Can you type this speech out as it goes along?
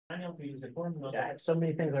to use a formula. I have so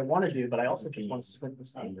many things I want to do, but I also just want to split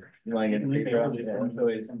this paper. You want to get the paper out? Yeah, it's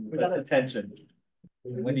always that's the tension.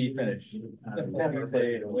 When do you finish? You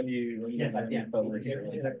say when do you publish?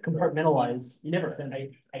 Compartmentalize. You never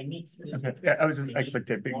finish. I need to. Okay. Yeah, I was just I clicked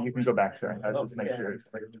it, but you can go back to it. I'll just make sure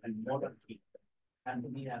it's like. And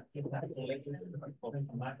we have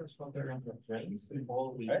a microscope around the brains and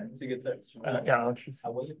all we Yeah, I'll just...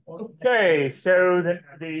 Okay, so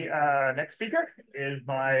the next speaker is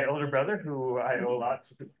my older brother, who I owe a lot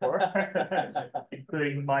to for,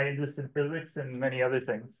 including my interest in physics and many other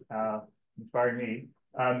things, inspiring me.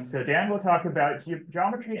 So Dan will talk about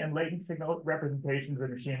geometry and latent signal representations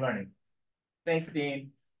in machine learning. Thanks,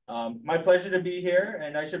 Dean. My pleasure to be here,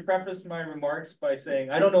 and I should preface my remarks by saying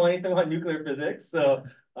I don't know anything about nuclear physics. So,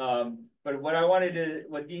 but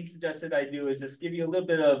what Dean suggested I do is just give you a little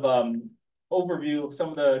bit of overview of some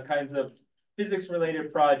of the kinds of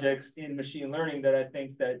physics-related projects in machine learning that I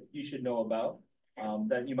think that you should know about,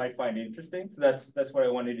 that you might find interesting. So that's what I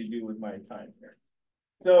wanted to do with my time here.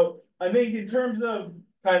 So I think in terms of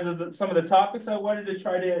some of the topics I wanted to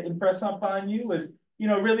try to impress upon you is,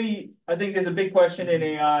 really, I think there's a big question in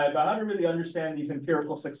AI about how to really understand these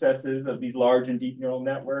empirical successes of these large and deep neural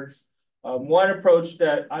networks. One approach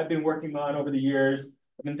that I've been working on over the years,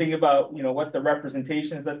 I've been thinking about, what the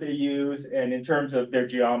representations that they use and in terms of their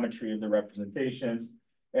geometry of the representations.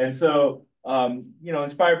 And so,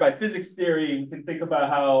 inspired by physics theory, we can think about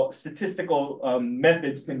how statistical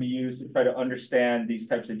methods can be used to try to understand these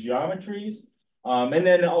types of geometries. And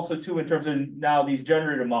then also too, in terms of now these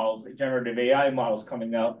generative models, generative AI models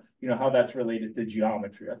coming out, how that's related to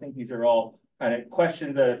geometry. I think these are all kind of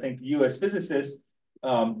questions that I think you as physicists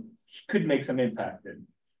could make some impact in.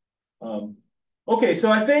 Okay,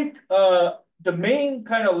 so I think the main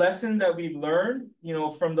kind of lesson that we've learned,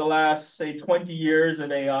 from the last, say, 20 years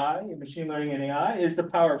of AI, machine learning and AI, is the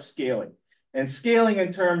power of scaling. And scaling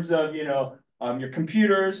in terms of, your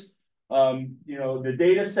computers, the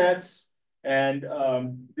data sets, and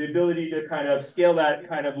the ability to kind of scale that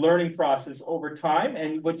kind of learning process over time.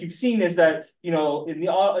 And what you've seen is that, in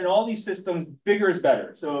all these systems, bigger is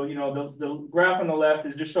better. So, the graph on the left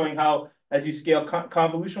is just showing how, as you scale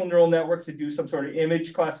convolutional neural networks to do some sort of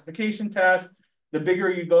image classification task, the bigger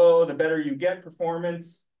you go, the better you get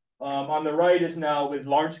performance. On the right is now with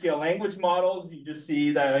large scale language models. You just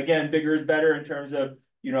see that, again, bigger is better in terms of,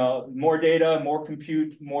 more data, more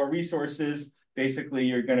compute, more resources. Basically,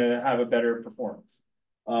 you're going to have a better performance.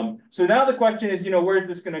 So now the question is, where is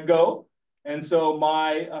this going to go? And so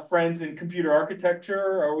my friends in computer architecture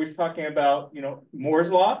are always talking about, Moore's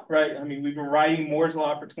law, right? I mean, we've been writing Moore's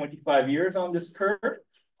law for 25 years on this curve.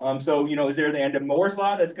 So, is there the end of Moore's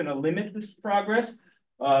law that's going to limit this progress?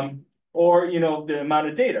 Or, the amount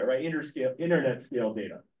of data, right? Internet scale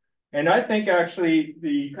data. And I think actually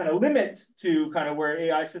the kind of limit to kind of where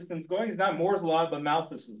AI systems going is not Moore's law, but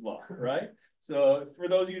Malthus's law, right? So for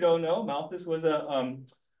those of you who don't know, Malthus was a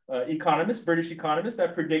British economist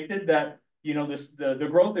that predicted that, the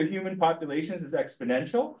growth of human populations is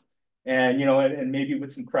exponential, and, and maybe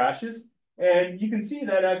with some crashes. And you can see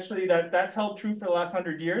that actually that's held true for the last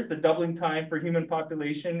 100 years. The doubling time for human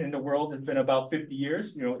population in the world has been about 50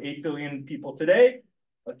 years, 8 billion people today,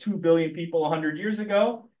 2 billion people 100 years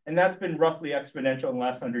ago. And that's been roughly exponential in the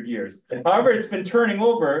last 100 years. However, it's been turning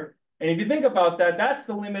over. And if you think about that, that's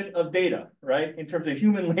the limit of data, right? In terms of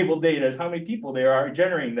human labeled data, is how many people there are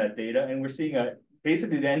generating that data. And we're seeing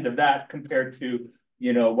basically the end of that compared to,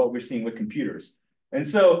 what we're seeing with computers. And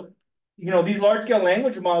so, these large scale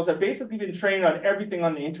language models have basically been trained on everything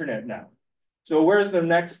on the internet now. So where's the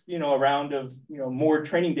next, round of, more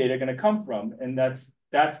training data going to come from? And that's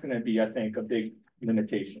going to be, I think, a big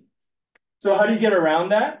limitation. So how do you get around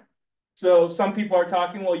that? So some people are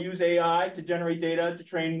talking, well, use AI to generate data to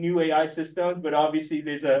train new AI systems, but obviously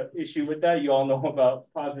there's an issue with that. You all know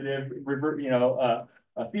about positive,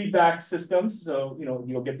 feedback systems. So,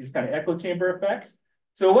 you'll get these kind of echo chamber effects.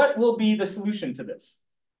 So what will be the solution to this?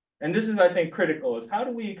 And this is, I think, critical, is how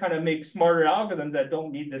do we kind of make smarter algorithms that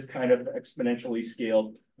don't need this kind of exponentially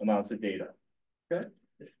scaled amounts of data? Okay.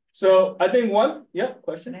 So I think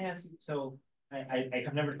question? Can I ask you, so I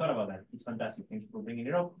have never thought about that. It's fantastic. Thank you for bringing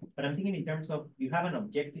it up. But I'm thinking in terms of, you have an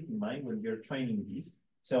objective in mind when you're training these.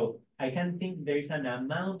 So I can think there is an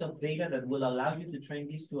amount of data that will allow you to train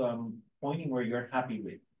these to a point where you're happy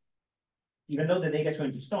with. Even though the data is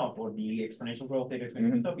going to stop, or the exponential growth data is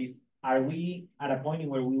going to stop, are we at a point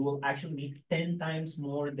where we will actually need 10 times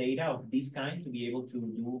more data of this kind to be able to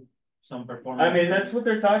do some performance? I mean, that's what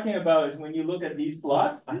they're talking about, is when you look at these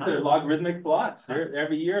plots, these are logarithmic plots.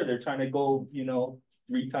 Every year they're trying to go,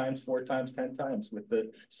 3 times, 4 times, 10 times with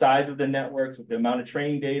the size of the networks, with the amount of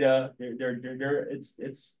training data.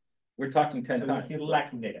 We're talking 10 times. You're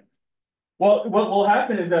lacking data. Well, what will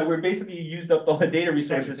happen is that we're basically used up all the data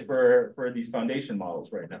resources for these foundation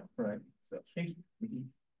models right now, right? So thank you.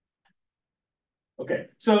 Okay,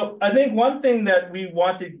 so I think one thing that we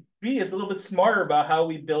want to be is a little bit smarter about how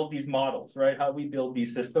we build these models, right? How we build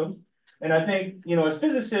these systems. And I think, you know, as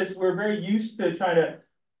physicists, we're very used to trying to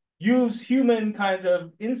use human kinds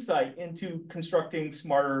of insight into constructing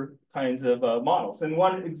smarter kinds of models. And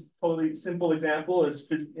one totally simple example is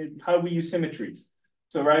how we use symmetries.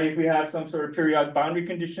 So, right, if we have some sort of periodic boundary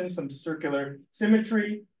condition, some circular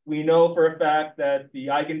symmetry, we know for a fact that the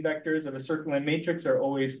eigenvectors of a circular matrix are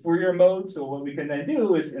always Fourier mode. So what we can then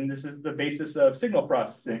do is, and this is the basis of signal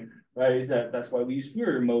processing, right, is that's why we use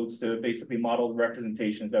Fourier modes to basically model the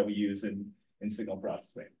representations that we use in signal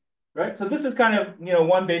processing, right? So this is kind of, you know,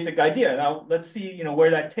 one basic idea. Now let's see, you know, where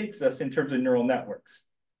that takes us in terms of neural networks,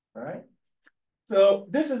 all right? So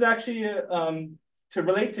this is actually to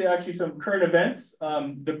relate to actually some current events.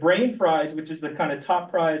 The Brain Prize, which is the kind of top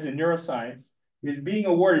prize in neuroscience, is being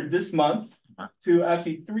awarded this month to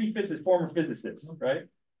actually 3 former physicists, right?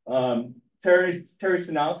 Terry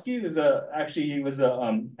Sinowski was he was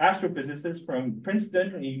an astrophysicist from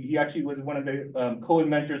Princeton. He actually was one of the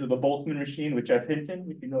co-inventors of the Boltzmann machine with Jeff Hinton,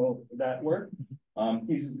 if you know that work.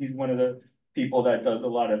 He's one of the people that does a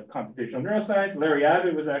lot of computational neuroscience. Larry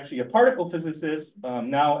Abbott was actually a particle physicist,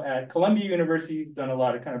 now at Columbia University. He's done a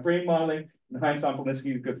lot of kind of brain modeling. And Chaim Sompolitsky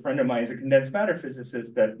is a good friend of mine. He's a condensed matter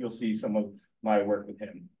physicist that you'll see some of my work with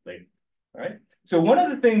him later, all right? So one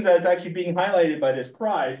of the things that's actually being highlighted by this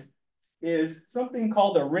prize is something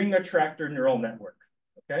called a ring attractor neural network,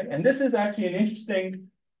 okay? And this is actually an interesting,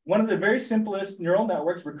 one of the very simplest neural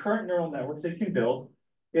networks, recurrent neural networks that you can build.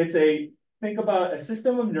 It's think about a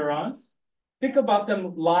system of neurons, think about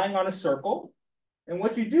them lying on a circle, and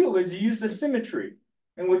what you do is you use the symmetry.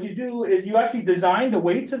 And what you do is you actually design the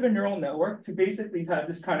weights of a neural network to basically have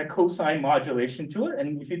this kind of cosine modulation to it.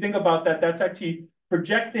 And if you think about that, that's actually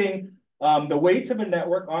projecting the weights of a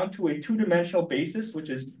network onto a 2-dimensional basis, which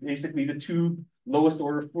is basically the 2 lowest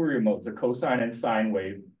order Fourier modes, a cosine and sine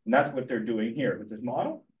wave. And that's what they're doing here with this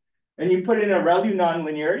model. And you put in a ReLU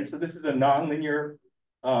nonlinearity. So this is a nonlinear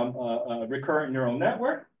recurrent neural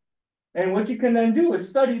network. And what you can then do is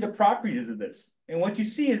study the properties of this. And what you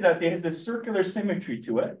see is that there is a circular symmetry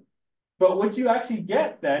to it. But what you actually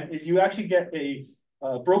get then is you actually get a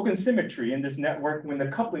broken symmetry in this network when the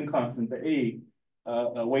coupling constant, the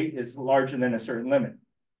A weight, is larger than a certain limit.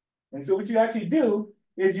 And so what you actually do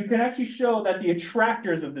is you can actually show that the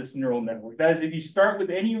attractors of this neural network, that is, if you start with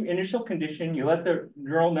any initial condition, you let the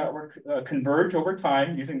neural network converge over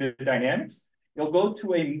time using the dynamics, you'll go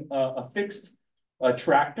to a fixed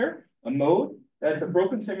attractor, a mode that's a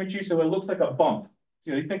broken symmetry, so it looks like a bump.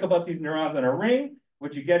 So you think about these neurons on a ring,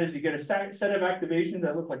 what you get is you get a set of activations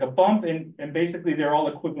that look like a bump, and basically they're all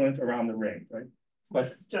equivalent around the ring, right?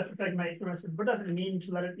 But just to take my ignorance, what does it mean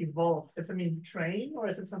to let it evolve? Does it mean train, or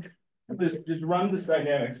is it something? Just run this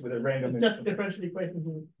dynamics with a random. It's just differential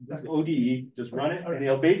equation. This ODE, just run it, and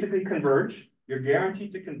it'll basically converge. You're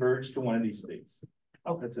guaranteed to converge to one of these states.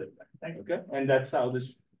 Oh, that's it. Thank you. Okay, and that's how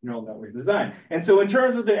this neural network is designed. And so in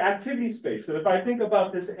terms of the activity space, so if I think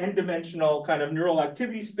about this n-dimensional kind of neural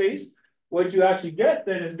activity space, what you actually get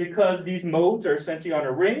then is, because these modes are essentially on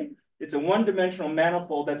a ring, it's a 1-dimensional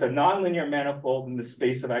manifold that's a nonlinear manifold in the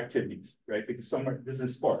space of activities, right? Because this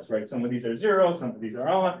is sparse, right? Some of these are 0, some of these are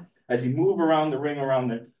on. As you move around the ring, around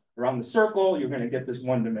the circle, you're going to get this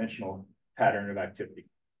 1-dimensional pattern of activity.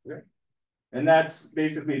 Okay? And that's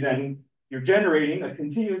basically then you're generating a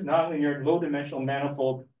continuous nonlinear low-dimensional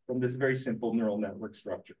manifold from this very simple neural network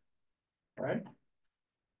structure. All right.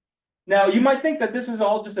 Now, you might think that this was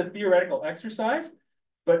all just a theoretical exercise,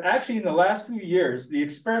 but actually in the last few years, the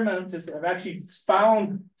experimentalists have actually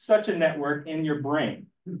found such a network in your brain,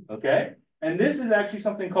 okay? And this is actually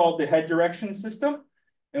something called the head direction system.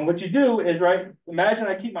 And what you do is, right, imagine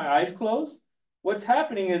I keep my eyes closed. What's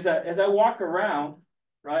happening is that as I walk around,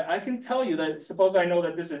 right, I can tell you that, suppose I know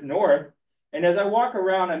that this is north, and as I walk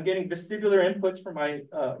around, I'm getting vestibular inputs from my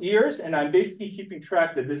ears, and I'm basically keeping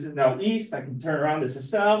track that this is now east. I can turn around, this is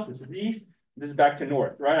south, this is east, this is back to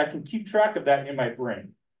north, right? I can keep track of that in my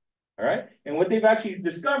brain, all right? And what they've actually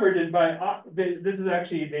discovered is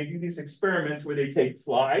they do these experiments where they take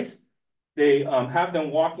flies, they have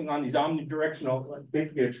them walking on these omnidirectional,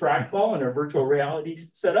 basically a trackball in a virtual reality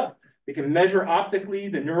setup. They can measure optically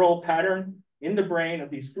the neural pattern in the brain of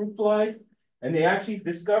these fruit flies. And they actually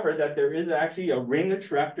discovered that there is actually a ring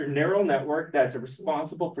attractor neural network that's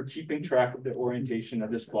responsible for keeping track of the orientation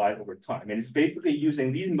of this fly over time. And it's basically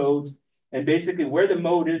using these modes, and basically where the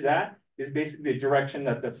mode is at is basically the direction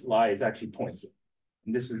that the fly is actually pointing.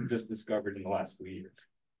 And this was just discovered in the last few years.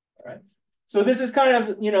 All right. So this is kind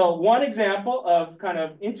of, one example of kind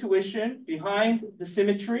of intuition behind the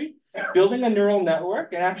symmetry, building a neural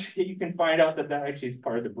network. And actually you can find out that that actually is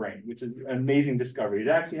part of the brain, which is an amazing discovery. It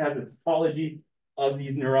actually has a topology of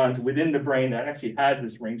these neurons within the brain that actually has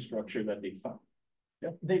this ring structure that they found.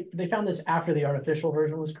 Yeah. They found this after the artificial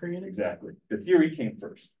version was created? Exactly. The theory came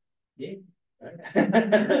first. Yeah.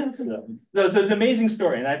 So it's an amazing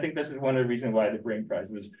story. And I think this is one of the reasons why the Brain Prize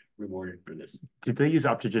was rewarded for this. Did they use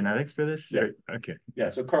optogenetics for this? Yeah. Okay. Yeah,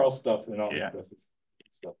 so Carl stuff and all Yeah. that stuff is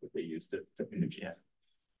stuff that they use to image. Yeah.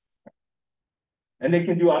 And they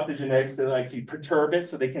can do optogenetics to actually perturb it,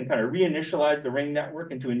 so they can kind of reinitialize the ring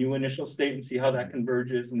network into a new initial state and see how that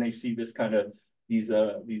converges. And they see this kind of these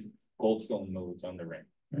goldstone nodes on the ring.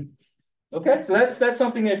 Right? Okay, so that's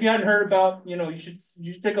something that if you hadn't heard about, you should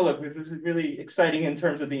take a look, because this is really exciting in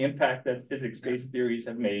terms of the impact that physics-based theories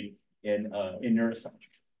have made in neuroscience.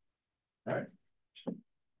 All right.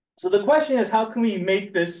 So the question is, how can we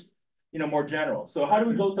make this, more general? So how do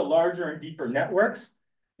we go to larger and deeper networks?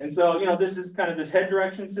 And so, this is kind of this head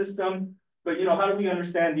direction system, but how do we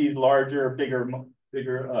understand these larger, bigger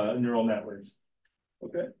neural networks?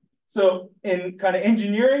 Okay. So in kind of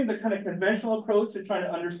engineering, the kind of conventional approach to trying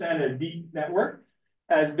to understand a deep network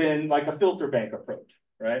has been like a filter bank approach,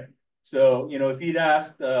 right? So, if you'd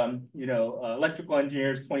asked, electrical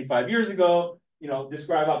engineers 25 years ago,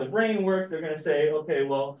 describe how the brain works, they're going to say, okay,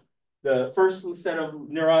 well, the first set of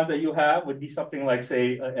neurons that you have would be something like,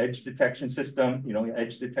 say, an edge detection system,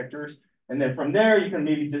 edge detectors. And then from there, you can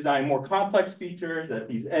maybe design more complex features that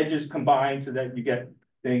these edges combine so that you get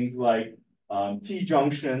things like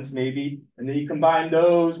T-junctions maybe, and then you combine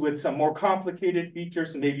those with some more complicated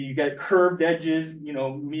features. So maybe you get curved edges,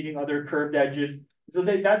 meeting other curved edges. So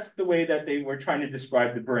that's the way that they were trying to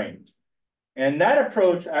describe the brain. And that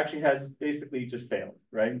approach actually has basically just failed,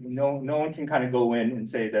 right? No one can kind of go in and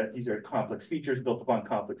say that these are complex features built upon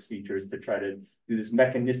complex features to try to do this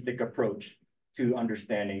mechanistic approach to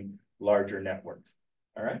understanding larger networks,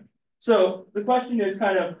 all right? So the question is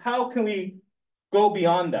kind of, how can we go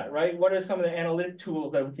beyond that, right? What are some of the analytic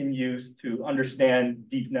tools that we can use to understand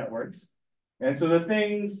deep networks? And so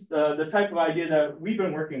the type of idea that we've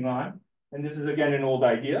been working on, and this is again an old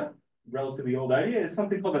idea, relatively old idea, is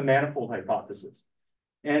something called the manifold hypothesis.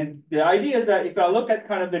 And the idea is that if I look at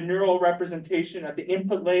kind of the neural representation at the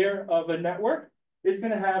input layer of a network, it's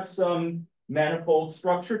going to have some manifold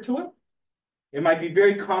structure to it. It might be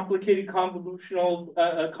very complicated,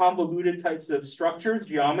 convoluted types of structures,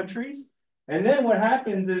 geometries. And then what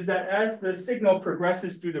happens is that as the signal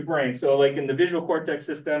progresses through the brain, so like in the visual cortex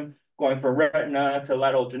system, going from retina to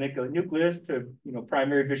lateral geniculate nucleus to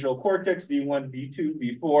primary visual cortex, V1,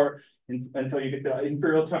 V2, V4, until you get to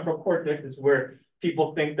inferior temporal cortex, is where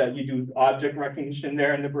people think that you do object recognition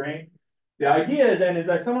there in the brain. The idea then is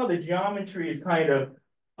that some of the geometry is kind of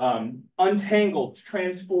untangled,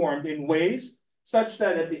 transformed in ways such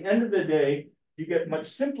that at the end of the day, you get much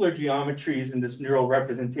simpler geometries in this neural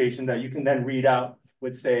representation that you can then read out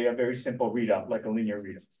with, say, a very simple readout, like a linear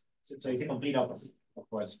readout. So it's a complete opposite of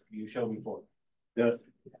what you showed before. Yeah.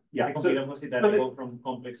 It's a complete opposite that go from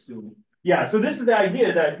complex to... Yeah, so this is the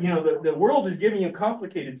idea that, the world is giving you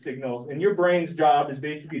complicated signals, and your brain's job is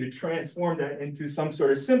basically to transform that into some sort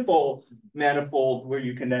of simple manifold where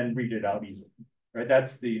you can then read it out easily, right?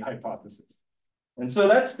 That's the hypothesis. And so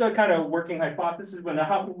that's the kind of working hypothesis. But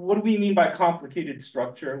now what do we mean by complicated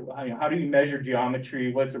structure? How do you measure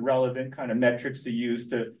geometry? What's the relevant kind of metrics to use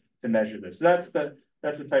to measure this? So that's the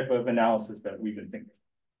type of analysis that we've been thinking.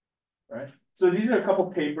 All right. So these are a couple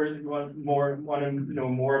papers. If you want to know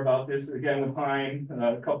more about this, again with Hein,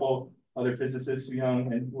 a couple other physicists,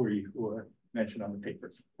 Young and Uri, who are mentioned on the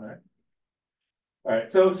papers. All right. All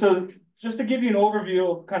right. So just to give you an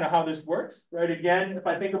overview of kind of how this works, right? Again, if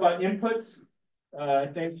I think about inputs. I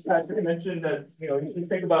think Patrick mentioned that, you can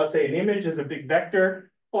think about, say, an image as a big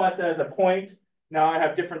vector, plot that as a point. Now I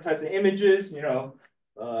have different types of images,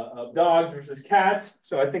 of dogs versus cats.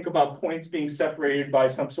 So I think about points being separated by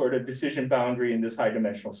some sort of decision boundary in this high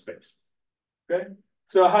dimensional space. Okay.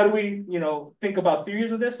 So how do we, think about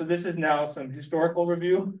theories of this? So this is now some historical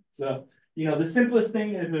review. So, the simplest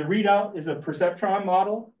thing is the readout is a perceptron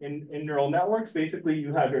model in neural networks. Basically,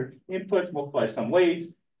 you have your inputs multiply some weights,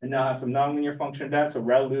 and now have some nonlinear function of that. So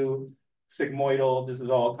ReLU, sigmoidal, this is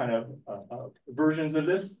all kind of versions of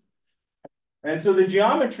this. And so the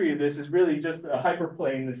geometry of this is really just a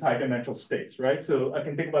hyperplane in this high dimensional space, right? So I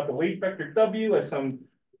can think about the weight vector W as some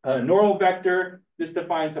normal vector. This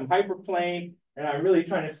defines some hyperplane, and I'm really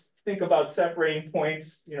trying to think about separating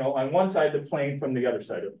points, on one side of the plane from the other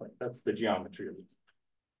side of the plane. That's the geometry of this.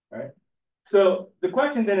 All right. So the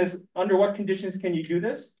question then is, under what conditions can you do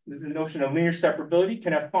this? There's a notion of linear separability.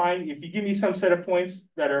 Can I find, if you give me some set of points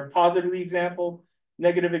that are positively example,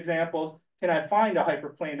 negative examples, can I find a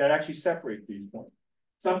hyperplane that actually separates these points?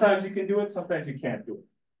 Sometimes you can do it, sometimes you can't do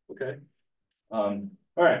it, okay? All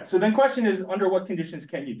right, so then question is, under what conditions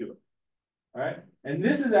can you do it? All right, and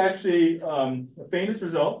this is actually a famous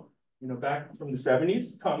result, back from the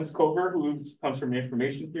 70s, Thomas Cover, who comes from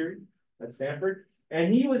information theory at Stanford.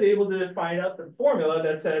 And he was able to find out the formula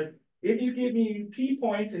that says, if you give me p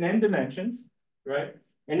points in n dimensions, right?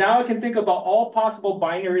 And now I can think about all possible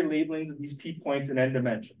binary labelings of these p points in n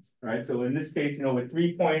dimensions, right? So in this case, with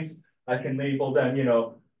 3 points, I can label them,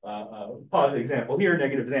 positive example here,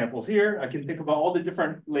 negative examples here. I can think about all the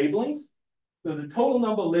different labelings. So the total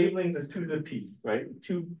number of labelings is 2 to the p, right?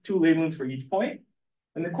 Two labelings for each point.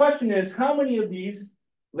 And the question is, how many of these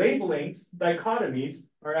labelings, dichotomies,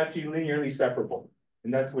 are actually linearly separable?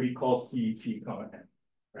 And that's what he calls CP, n,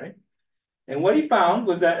 right? And what he found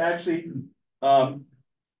was that actually,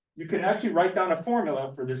 you can actually write down a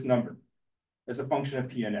formula for this number as a function of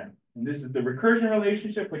P and N. And this is the recursion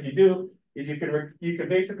relationship. What you do is you can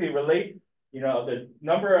basically relate, the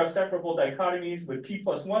number of separable dichotomies with P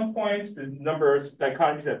plus 1 points, the number of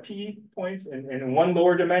dichotomies at P points, and in one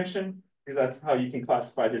lower dimension, because that's how you can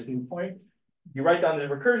classify this new point. You write down the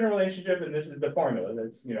recursion relationship, and this is the formula.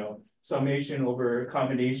 That's, summation over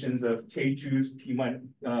combinations of K choose P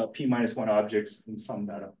minus 1 objects and sum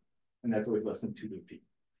that up. And that's always less than 2 to the P.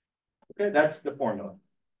 Okay, that's the formula.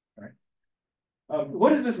 All right. What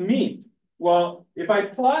does this mean? Well, if I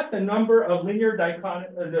plot the number of linear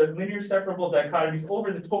separable dichotomies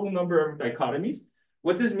over the total number of dichotomies,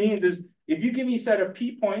 what this means is if you give me a set of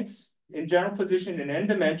P points in general position in n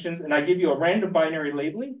dimensions, and I give you a random binary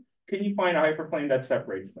labeling, can you find a hyperplane that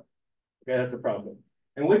separates them? Okay, that's the problem.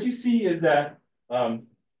 And what you see is that,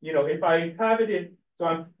 if I have it in, so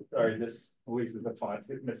I'm sorry, this always is the font,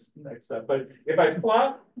 it mixed up. But if I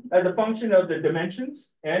plot as a function of the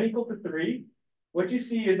dimensions, n equal to 3, what you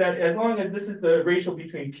see is that as long as this is the ratio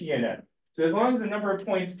between P and N. So as long as the number of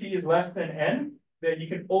points P is less than N, then you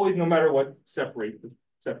can always, no matter what, separate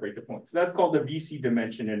the points. So that's called the VC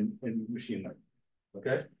dimension in machine learning,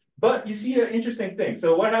 okay? But you see an interesting thing.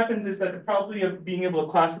 So what happens is that the probability of being able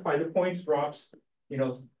to classify the points drops,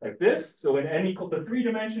 like this. So in n equal to 3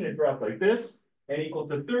 dimension, it drops like this. N equal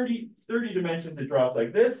to 30 dimensions, it drops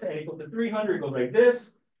like this. N equal to 300 goes like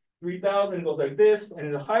this. 3000 goes like this. And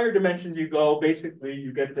in the higher dimensions you go, basically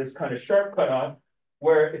you get this kind of sharp cutoff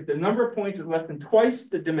where if the number of points is less than twice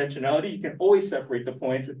the dimensionality, you can always separate the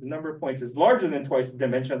points. If the number of points is larger than twice the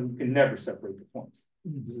dimensionality, you can never separate the points.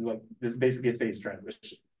 This is basically a phase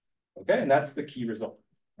transition. Okay, and that's the key result,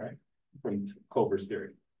 right, from Kober's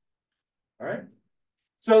theory. All right.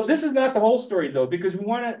 So this is not the whole story though, because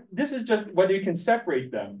this is just whether you can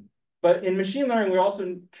separate them. But in machine learning, we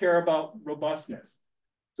also care about robustness.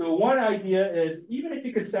 So one idea is, even if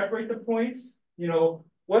you could separate the points,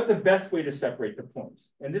 what's the best way to separate the points?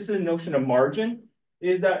 And this is a notion of margin,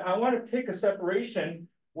 is that I want to pick a separation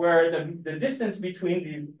where the distance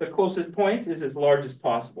between the closest points is as large as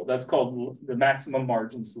possible. That's called the maximum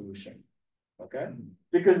margin solution, okay?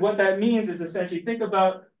 Because what that means is essentially, think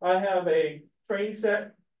about, I have a training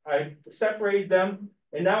set, I separate them,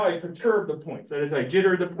 and now I perturb the points. That is, I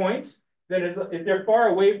jitter the points. Then if they're far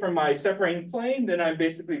away from my separating plane, then I'm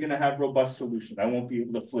basically going to have robust solution. I won't be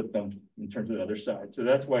able to flip them in terms of the other side. So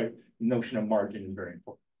that's why the notion of margin is very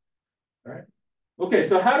important. All right. Okay,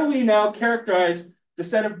 so how do we now characterize the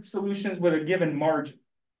set of solutions with a given margin?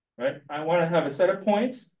 Right. I want to have a set of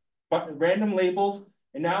points, but random labels,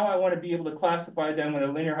 and now I want to be able to classify them in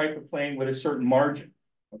a linear hyperplane with a certain margin.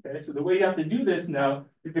 Okay, so the way you have to do this now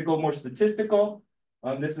is to go more statistical.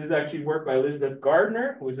 This is actually work by Elizabeth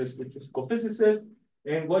Gardner, who is a statistical physicist.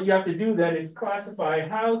 And what you have to do then is classify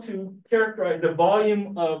how to characterize the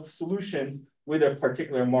volume of solutions with a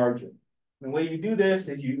particular margin. And the way you do this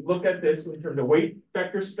is you look at this in terms of weight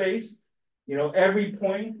vector space. Every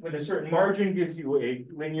point with a certain margin gives you a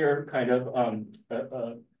linear kind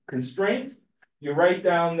of constraint. You write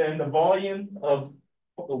down then the volume of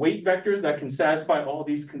the weight vectors that can satisfy all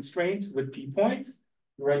these constraints with p points.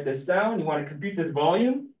 You write this down. You want to compute this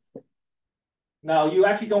volume. Now, you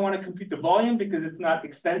actually don't want to compute the volume because it's not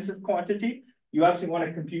extensive quantity. You actually want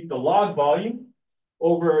to compute the log volume.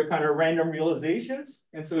 over kind of random realizations.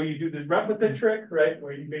 And so you do this replica trick, right?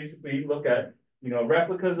 Where you basically look at,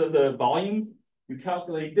 replicas of the volume, you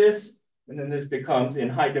calculate this, and then this becomes in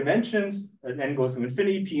high dimensions as n goes to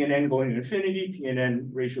infinity, p and n going to infinity, p and n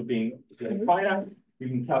ratio being finite. You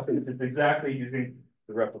can calculate this exactly using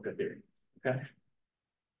the replica theory, okay?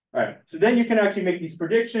 All right, so then you can actually make these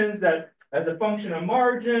predictions that as a function of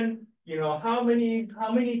margin, how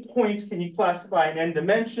many points can you classify in n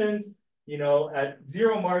dimensions? At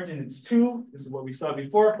 0 margin, it's 2. This is what we saw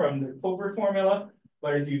before from the Covert formula.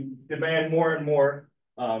 But as you demand more and more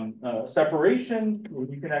separation,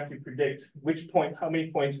 you can actually predict how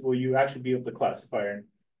many points will you actually be able to classify and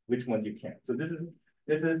which ones you can't. So this is,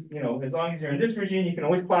 as long as you're in this regime, you can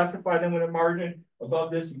always classify them with a margin.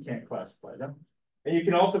 Above this, you can't classify them. And you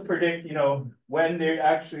can also predict, when they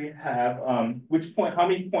actually have how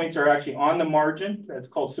many points are actually on the margin. That's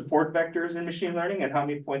called support vectors in machine learning, and how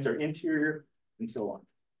many points are interior, and so on.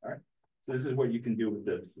 All right. So this is what you can do with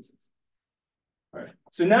the physics. All right.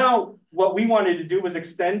 So now what we wanted to do was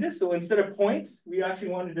extend this. So instead of points, we actually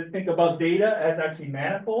wanted to think about data as actually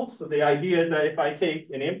manifolds. So the idea is that if I take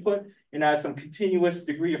an input and add some continuous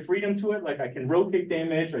degree of freedom to it, like I can rotate the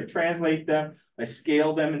image, I translate them, I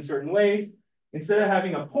scale them in certain ways. Instead of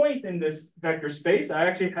having a point in this vector space, I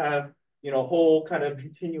actually have, a whole kind of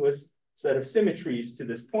continuous set of symmetries to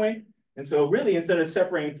this point. And so really, instead of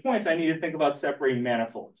separating points, I need to think about separating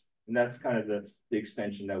manifolds. And that's kind of the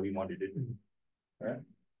extension that we wanted to do. All right.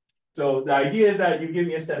 So the idea is that you give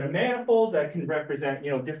me a set of manifolds that can represent,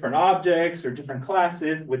 different objects or different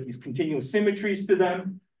classes with these continuous symmetries to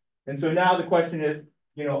them. And so now the question is,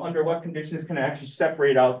 under what conditions can I actually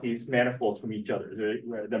separate out these manifolds from each other?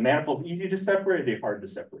 Are the manifolds easy to separate? Are they hard to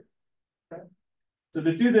separate? Okay. So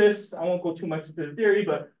to do this, I won't go too much into the theory,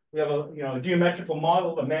 but we have a geometrical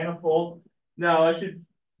model of a manifold. Now I should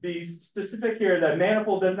be specific here that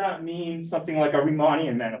manifold does not mean something like a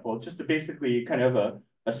Riemannian manifold. It's just basically kind of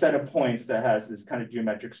a set of points that has this kind of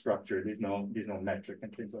geometric structure. There's no metric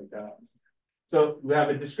and things like that. So we have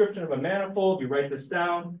a description of a manifold. You write this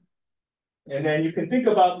down. And then you can think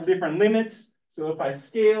about the different limits. So if I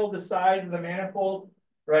scale the size of the manifold,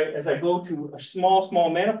 right, as I go to small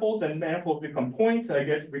manifolds and manifolds become points, I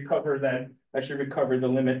should recover the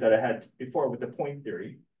limit that I had before with the point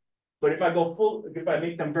theory. But if I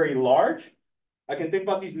make them very large, I can think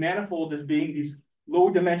about these manifolds as being these low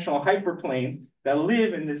dimensional hyperplanes that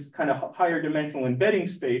live in this kind of higher dimensional embedding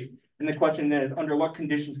space. And the question then is, under what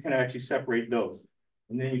conditions can I actually separate those?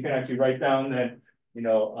 And then you can actually write down that,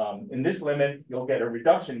 in this limit, you'll get a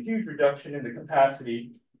huge reduction in the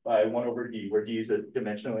capacity by 1 over d, where d is the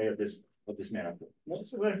dimensionality of this manifold.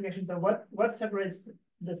 Just for clarification, so what separates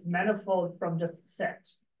this manifold from just set?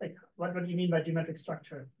 Like, what do you mean by geometric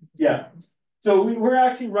structure? Yeah. So we're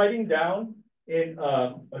actually writing down in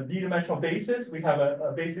a d-dimensional basis. We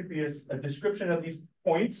have basically a description of these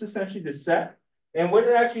points, essentially the set. And what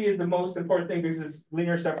actually is the most important thing, because it's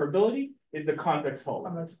linear separability, is the convex hull.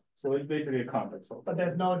 So it's basically a convex hull. But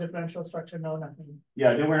there's no differential structure, no nothing.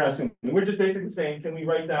 Yeah, then we're not assuming. We're just basically saying, can we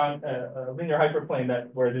write down a linear hyperplane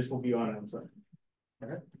where this will be on one side?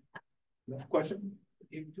 Okay. Question?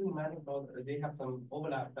 If two manifolds, they have some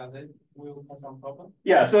overlap, does it will have some problem?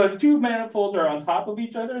 Yeah, so if two manifolds are on top of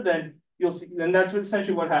each other, then you'll see, and that's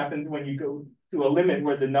essentially what happens when you go to a limit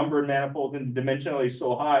where the number of manifolds and dimensionality is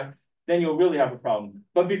so high, then you'll really have a problem.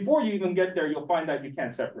 But before you even get there, you'll find that you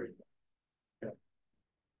can't separate them. Okay.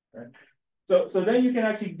 Right. So then you can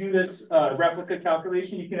actually do this replica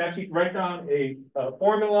calculation. You can actually write down a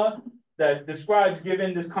formula that describes,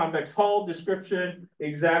 given this convex hull description,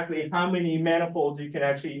 exactly how many manifolds you can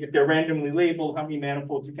actually, if they're randomly labeled, how many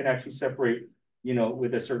manifolds you can actually separate,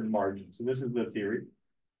 with a certain margin. So this is the theory.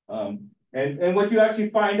 And what you actually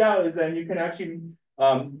find out is that you can actually,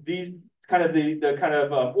 these kind of the kind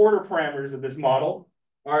of order parameters of this model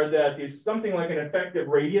are that there's something like an effective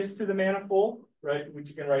radius to the manifold, right, which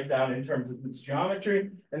you can write down in terms of its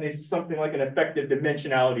geometry, and there's something like an effective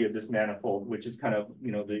dimensionality of this manifold, which is kind of,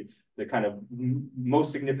 the kind of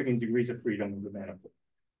most significant degrees of freedom of the manifold.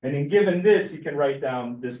 And then given this, you can write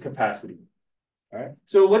down this capacity. All right.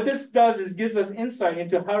 So what this does is gives us insight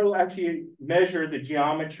into how to actually measure the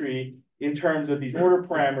geometry in terms of these order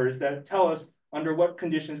parameters that tell us under what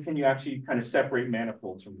conditions can you actually kind of separate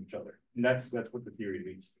manifolds from each other. And that's what the theory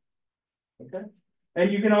leads to. Okay.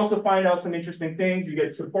 And you can also find out some interesting things. You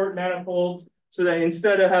get support manifolds, so that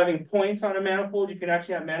instead of having points on a manifold, you can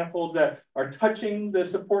actually have manifolds that are touching the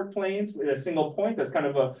support planes with a single point. That's kind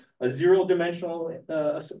of a zero-dimensional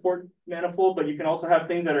support manifold, but you can also have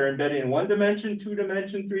things that are embedded in 1 dimension, 2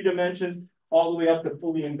 dimension, 3 dimensions, all the way up to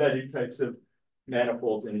fully embedded types of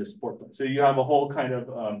manifolds in the support plane. So you have a whole kind of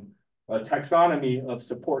a taxonomy of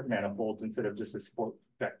support manifolds instead of just the support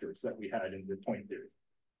vectors that we had in the point theory.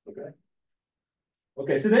 Okay.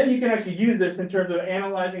 Okay, so then you can actually use this in terms of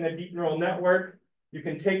analyzing a deep neural network. You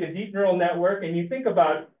can take a deep neural network and you think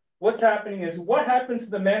about what's happening is what happens to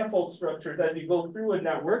the manifold structures as you go through a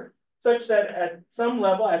network, such that at some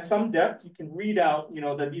level, at some depth, you can read out, you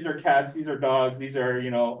know, that these are cats, these are dogs, these are, you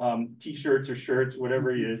know, t-shirts or shirts,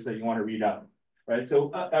 whatever it is that you want to read out, right?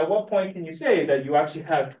 So at what point can you say that you actually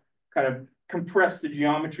have kind of compressed the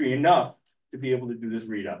geometry enough to be able to do this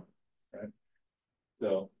readout, right?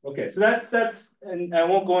 So, okay, so that's, and I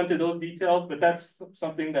won't go into those details, but that's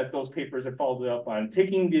something that those papers are followed up on,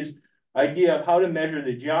 taking this idea of how to measure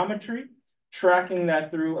the geometry, tracking that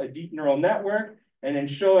through a deep neural network, and then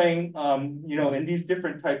showing, you know, in these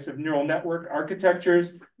different types of neural network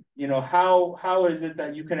architectures, you know, how is it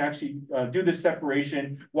that you can actually do the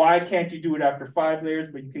separation? Why can't you do it after 5 layers,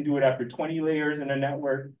 but you can do it after 20 layers in a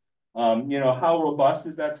network? You know, how robust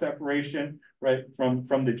is that separation, right,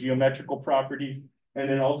 from the geometrical properties? And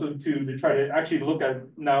then also to try to actually look at,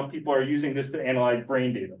 now people are using this to analyze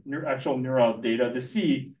brain data, actual neural data to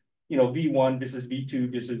see, you know, V1, this is V2,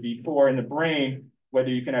 this is V4 in the brain, whether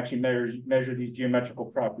you can actually measure these geometrical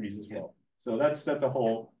properties as well. So that's a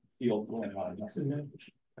whole field going on.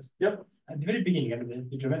 Yep. At the very beginning, I mean,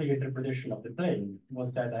 the geometric interpretation of the plane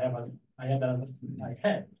was that I had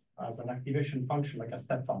as an activation function, like a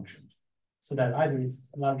step function. So that either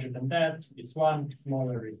it's larger than that, it's one,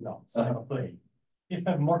 smaller is not. So I have a plane. If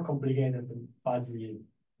I have more complicated and fuzzy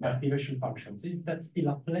activation functions, is that still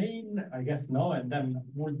a plane? I guess no. And then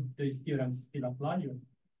would these theorems still apply?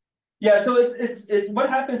 Yeah, so it's what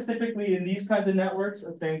happens typically in these kinds of networks,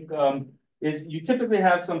 I think, is you typically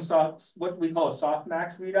have some soft, what we call a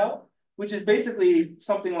softmax readout, which is basically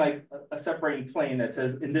something like a separating plane that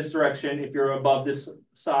says in this direction, if you're above this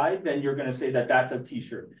side, then you're going to say that that's a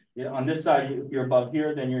t-shirt. You know, on this side, if you're above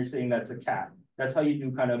here, then you're saying that's a cat. That's how you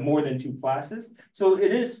do kind of more than 2 classes. So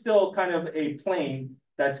it is still kind of a plane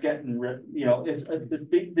that's getting, you know, if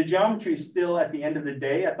the geometry is still at the end of the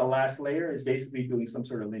day, at the last layer, is basically doing some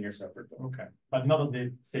sort of linear separation. Okay, but not of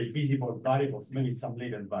the, say, visible variables, maybe some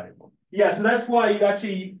latent variable. Yeah, so that's why you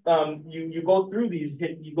actually you go through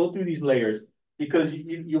these layers, because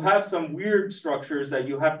you have some weird structures that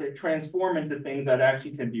you have to transform into things that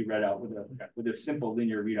actually can be read out with a simple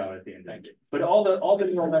linear readout at the end. But all the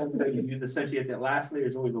neural networks that you use essentially at the last layer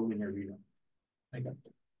is always a linear readout. Okay.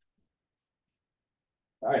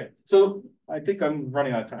 All right, so I think I'm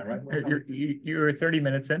running out of time, right? You're 30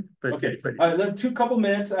 minutes in, but okay. But Couple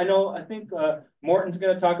minutes. I think Morten's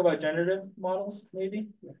going to talk about generative models, maybe.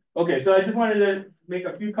 Okay, so I just wanted to make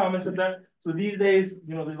a few comments of that. So these days,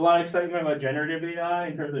 you know, there's a lot of excitement about generative AI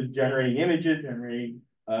in terms of generating images, generating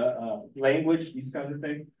language, these kinds of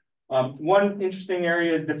things. One interesting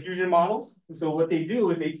area is diffusion models. So what they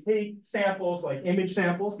do is they take samples, like image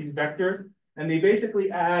samples, these vectors, and they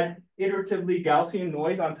basically add iteratively Gaussian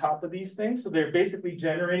noise on top of these things. So they're basically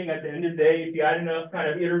generating, at the end of the day, if you add enough kind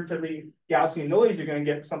of iteratively Gaussian noise, you're going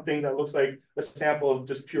to get something that looks like a sample of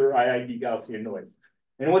just pure IID Gaussian noise.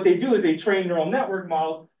 And what they do is they train neural network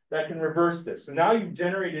models that can reverse this. So now you've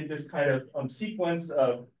generated this kind of sequence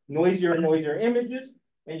of noisier and noisier images,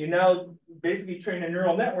 and you now basically train a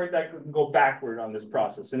neural network that can go backward on this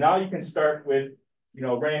process. So now you can start with, you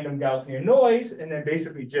know, random Gaussian noise, and then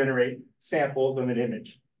basically generate samples of an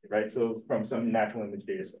image, right? So from some natural image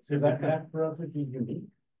data set. So that process is unique?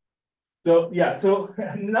 So yeah, so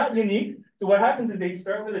not unique. So what happens is they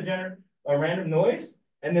start with a random noise,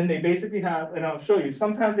 and then they basically have, and I'll show you,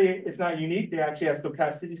 sometimes it's not unique, they actually have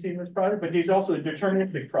stochasticity in this product, but there's also a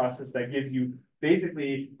deterministic process that gives you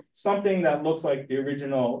basically something that looks like the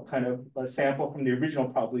original kind of a sample from the original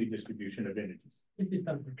probability distribution of images. Is this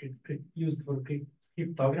used for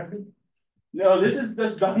cryptography? No, this is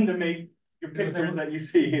just done to make your pictures that you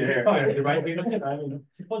see here. Right? Because, I mean,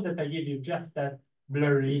 suppose that I give you just that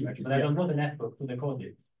blurry image, but I don't know the network to decode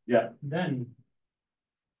it. Yeah. Then.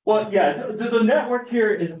 Well, yeah, so the network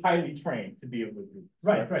here is highly trained to be able to do this.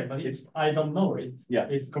 Right, but it's, I don't know it. Yeah.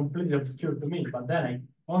 It's completely obscure to me, but then I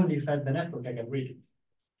only fed the network, I can read it.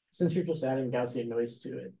 Since you're just adding Gaussian noise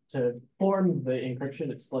to it, to form the encryption,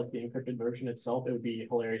 it's like the encrypted version itself, it would be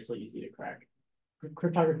hilariously easy to crack.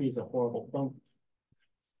 Cryptography is a horrible thing.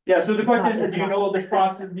 Yeah, so the question is, do you know the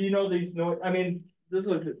process? Do you know these? I mean, this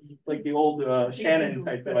is like the old Shannon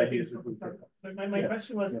type of ideas. But my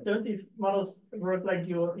question was, don't these models work like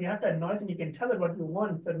you have that noise and you can tell it what you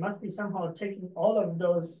want? So it must be somehow taking all of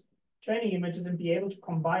those training images and be able to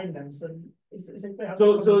combine them. So is it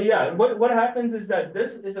so yeah, what happens is that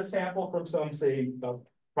this is a sample from some, say,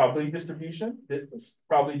 probability distribution, this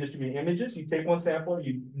probability distributing images. You take one sample,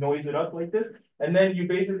 you noise it up like this, and then you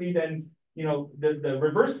basically then, you know, the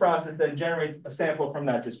reverse process then generates a sample from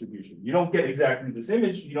that distribution. You don't get exactly this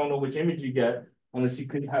image. You don't know which image you get unless you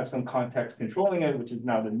could have some context controlling it, which is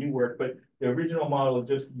now the new work. But the original model is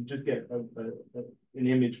just, you just get an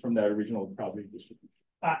image from that original probability distribution.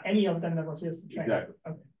 Any of them that was used to train. Exactly.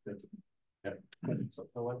 Okay. That's it. Yeah. So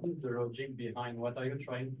what is the logic behind, what are you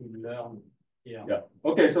trying to learn here? Yeah.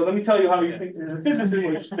 Okay, so let me tell you how you think, the physicist is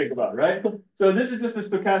what you should think about, right? So this is just a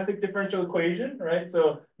stochastic differential equation, right? So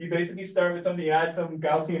you basically start with something, you add some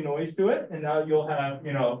Gaussian noise to it, and now you'll have,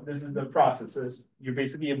 you know, this is the process. So you're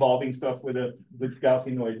basically evolving stuff with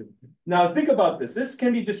Gaussian noise. Now think about this. This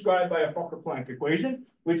can be described by a Fokker-Planck equation,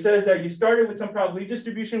 which says that you started with some probability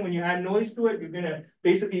distribution. When you add noise to it, you're gonna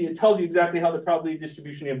basically, it tells you exactly how the probability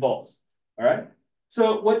distribution evolves. All right.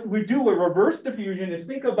 So what we do with reverse diffusion is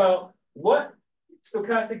think about what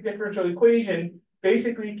stochastic differential equation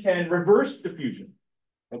basically can reverse diffusion.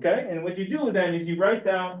 Okay. And what you do then is you write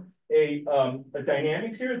down a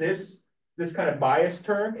dynamics here, this kind of bias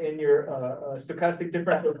term in your stochastic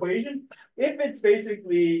differential equation. If it's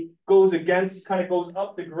basically goes against, kind of goes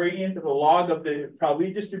up the gradient of the log of the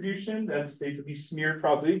probability distribution, that's basically smeared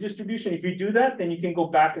probability distribution. If you do that, then you can go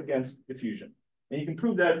back against diffusion. And you can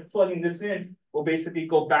prove that plugging this in will basically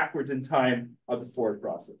go backwards in time of the forward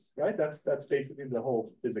process, right? That's basically the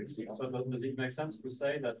whole physics field. So does it make sense to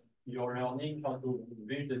say that you're learning how to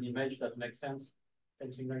build an image that makes sense?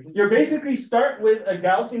 Something like this? You basically start with a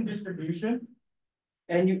Gaussian distribution,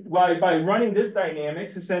 and you by running this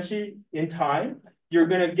dynamics essentially in time, you're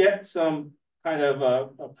going to get some kind of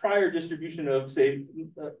a prior distribution of, say,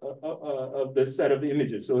 of the set of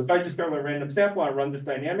images. So if I just start with a random sample and run this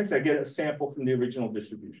dynamics, I get a sample from the original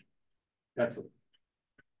distribution. That's it.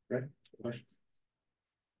 Right? Questions?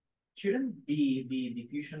 Shouldn't the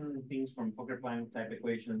diffusion things from Fokker-Planck type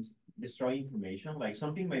equations destroy information? Like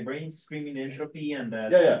something my brain's screaming entropy, and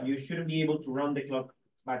that you shouldn't be able to run the clock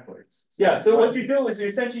backwards. So what you do is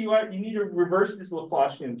essentially you need to reverse this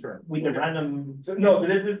Laplacian term With the random. So, no, but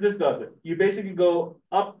this does it. You basically go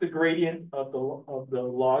up the gradient of the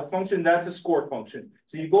log function. That's a score function.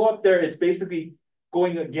 So you go up there. It's basically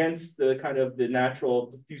going against the kind of the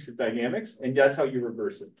natural diffusive dynamics, and that's how you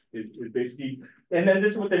reverse it. Is basically, and then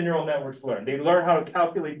this is what the neural networks learn. They learn how to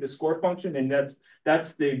calculate the score function, and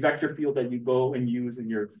that's the vector field that you go and use in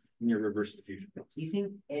your reverse diffusion.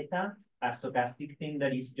 Isn't eta a stochastic thing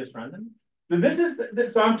that is just random? So this is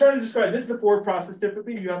so I'm trying to describe this is the forward process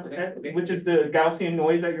typically you have to, which is the Gaussian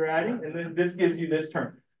noise that you're adding, and then this gives you this term.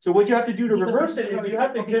 So what you have to do to reverse it is you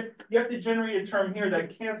have to generate a term here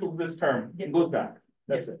that cancels this term and goes back.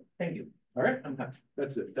 That's it. Thank you. All right. I'm happy.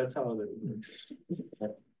 That's it. That's how it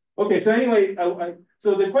works. Okay. So anyway,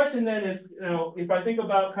 so the question then is, you know, if I think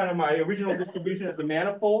about kind of my original distribution as a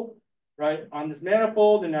manifold, right? On this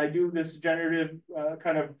manifold, and I do this generative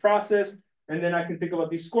kind of process, and then I can think about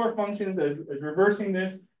these score functions as reversing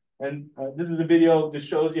this. And this is a video that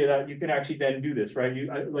shows you that you can actually then do this, right?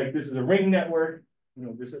 Like this is a ring network. You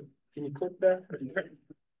know, can you click that?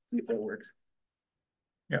 See if that works.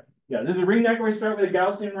 Yeah, this is a ring network. Start with a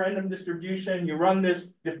Gaussian random distribution. You run this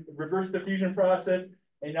reverse diffusion process,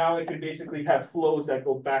 and now it can basically have flows that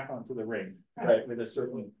go back onto the ring, right? With a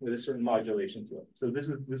certain modulation to it. So this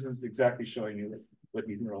is exactly showing you what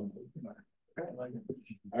these neural networks are.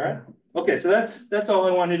 All right. Okay, so that's all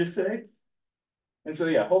I wanted to say. And so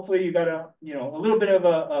yeah, hopefully you got a little bit of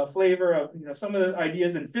a flavor of some of the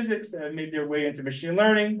ideas in physics that made their way into machine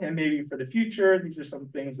learning, and maybe for the future, these are some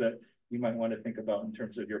things that you might want to think about in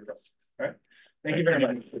terms of your process. All right. Thank you very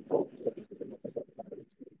much.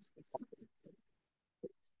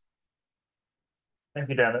 Thank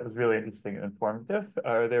you, Dan. That was really interesting and informative.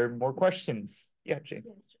 Are there more questions? Yeah, Jane.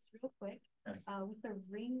 Yes, just real quick. With the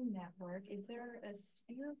ring network, is there a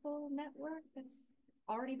spherical network that's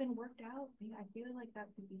already been worked out? I feel like that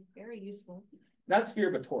would be very useful. Not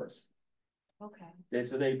sphere, but torus. Okay.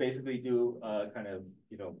 So they basically do kind of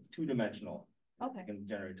two-dimensional. Okay. And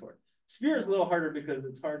generate torus. Sphere is a little harder because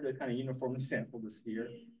it's hard to kind of uniformly sample the sphere,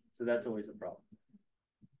 so that's always a problem.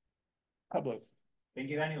 Pablo. Thank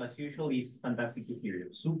you, Daniel. As usual, it's fantastic to hear you.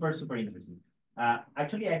 Super, super interesting.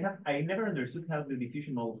 Actually, I never understood how the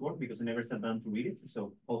diffusion models work because I never sat down to read it.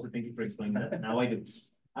 So also thank you for explaining that. Now I do.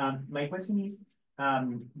 My question is,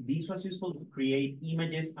 this was useful to create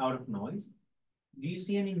images out of noise. Do you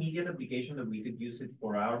see any immediate application that we could use it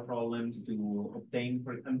for our problems to obtain?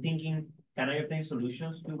 I'm thinking, can I obtain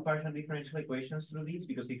solutions to partial differential equations through these?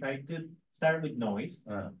 Because if I could start with noise,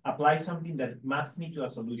 apply something that maps me to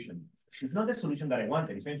a solution. It's not the solution that I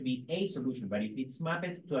wanted. It's going to be a solution, but if it's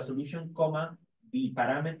mapped to a solution, comma, the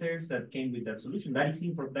parameters that came with that solution. That is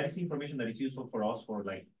information that is useful for us for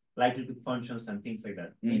like likelihood functions and things like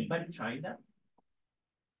that. Anybody trying that?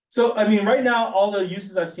 So, I mean, right now, all the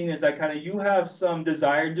uses I've seen is that kind of you have some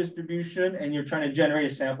desired distribution and you're trying to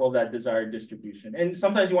generate a sample of that desired distribution. And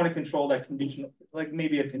sometimes you want to control that conditional, like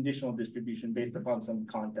maybe a conditional distribution based upon some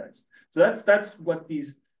context. So that's what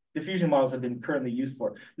these diffusion models have been currently used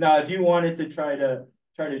for. Now, if you wanted to try to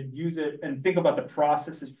use it and think about the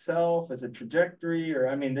process itself as a trajectory, or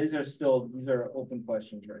I mean, these are open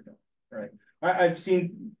questions right now, right? I've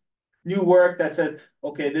seen new work that says,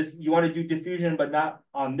 okay, you want to do diffusion, but not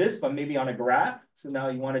on this, but maybe on a graph. So now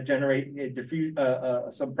you want to generate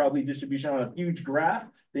some probability distribution on a huge graph.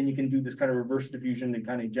 Then you can do this kind of reverse diffusion to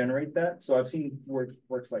kind of generate that. So I've seen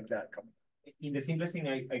works like that come. In the simplest thing,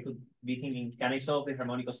 I could be thinking, can I solve the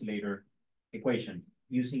harmonic oscillator equation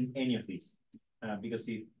using any of these? Because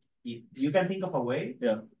if you can think of a way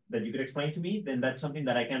that you could explain to me, then that's something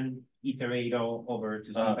that I can iterate over to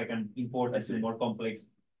see if I can import this in more complex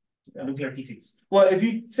nuclear physics. Well, if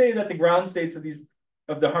you say that the ground states of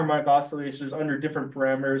the harmonic oscillators under different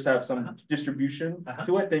parameters have some distribution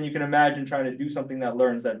to it, then you can imagine trying to do something that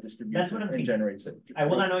learns that distribution and generates it. I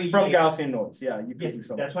will annoy you from later. Gaussian noise. Yeah, you can Yes, do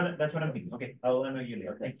something. that's what I'm thinking. Okay, I will annoy you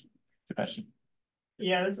later. Thank you. Sebastian.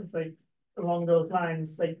 Yeah, this is like along those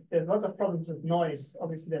lines. Like there's lots of problems with noise,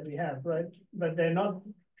 obviously, that we have, right? But they're not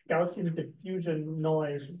Gaussian diffusion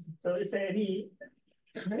noise. So is there any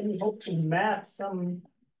hope to map some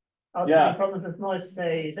outstanding problems with noise,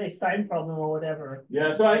 say sine problem or whatever?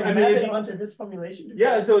 Yeah, so I map mean, it onto this formulation.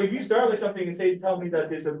 yeah, so if you start with something and say, tell me that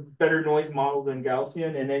there's a better noise model than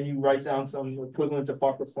Gaussian, and then you write down some equivalent to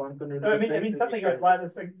Fokker-Planck under I mean something like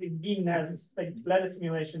lattice, like the Dean has like lattice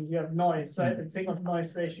simulations, you have noise, right? And signal to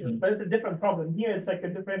noise ratio, but it's a different problem. Here it's like a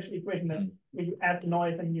differential equation that where you add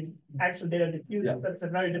noise and you actual data diffuse. That's a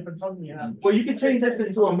very different problem you have. Well, you can change this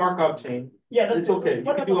into a Markov chain. Yeah, that's It's okay. You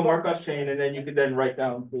what can do a about- Markov chain, and then you could then write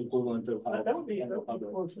down the equivalent of. that would be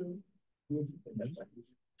cool too.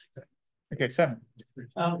 Okay, Sam.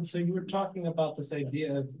 So you were talking about this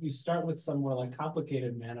idea of you start with some more like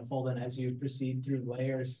complicated manifold, and as you proceed through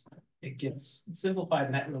layers, it gets simplified,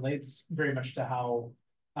 and that relates very much to how,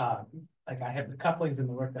 like I have the couplings in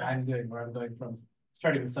the work that I'm doing, where I'm going from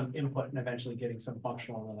starting with some input and eventually getting some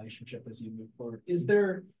functional relationship as you move forward. Is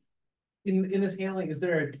there, in this handling, is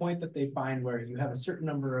there a point that they find where you have a certain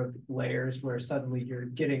number of layers where suddenly you're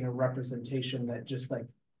getting a representation that just like,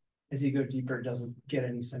 as you go deeper, it doesn't get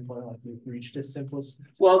any simpler, like you've reached its simplest?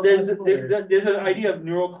 Well, there's an idea of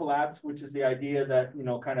neural collapse, which is the idea that, you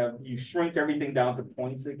know, kind of you shrink everything down to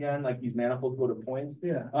points again, like these manifolds go to points.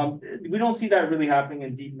 Yeah. We don't see that really happening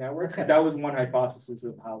in deep networks. Okay. That was one hypothesis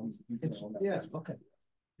of how these. Yeah, okay.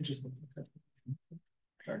 Interesting.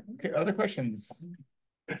 Okay, other questions?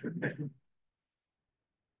 If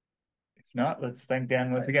not, let's thank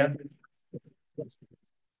Dan once again.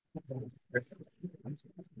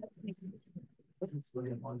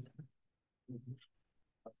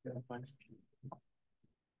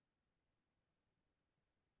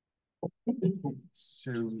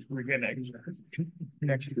 So we're gonna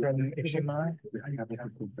connect from HDMI.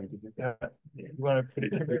 You want to put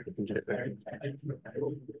it here?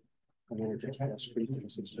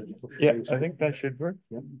 Yeah, I think that should work.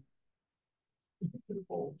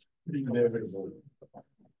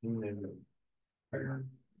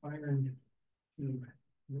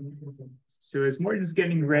 So as Morten's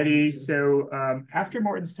getting ready, so after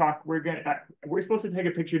Morten's talk, we're supposed to take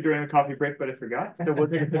a picture during the coffee break, but I forgot. So we'll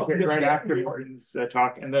take a picture right after Morten's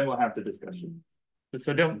talk, and then we'll have the discussion.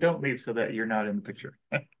 So don't leave so that you're not in the picture.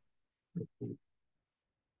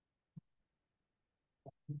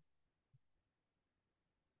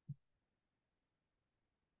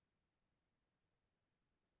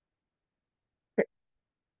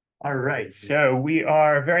 All right, so we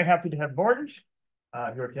are very happy to have Morten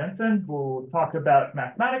Hjorth-Jensen, who will talk about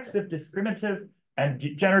mathematics of discriminative and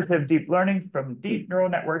generative deep learning from deep neural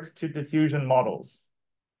networks to diffusion models.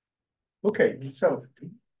 Okay, so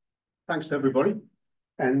thanks to everybody.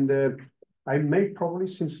 And I may probably,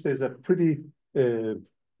 since there's a pretty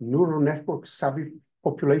neural network savvy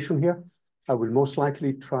population here, I will most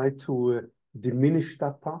likely try to diminish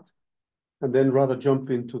that part and then rather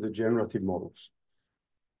jump into the generative models.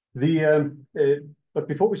 But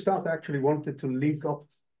before we start, I actually wanted to link up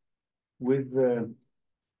with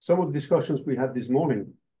some of the discussions we had this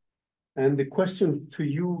morning. And the question to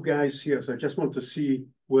you guys here, so I just want to see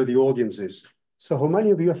where the audience is. So how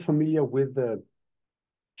many of you are familiar with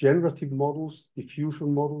generative models,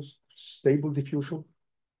 diffusion models, stable diffusion?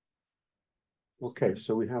 Okay,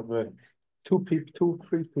 so we have 3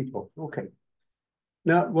 people. Okay.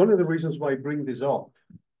 Now, one of the reasons why I bring this up,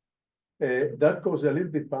 that goes a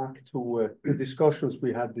little bit back to the discussions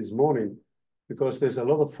we had this morning, because there's a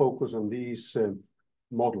lot of focus on these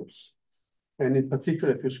models. And in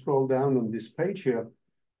particular, if you scroll down on this page here,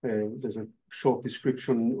 there's a short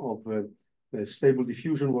description of stable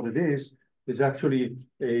diffusion. What it is actually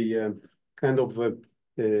a kind of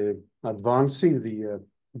advancing the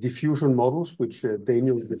diffusion models, which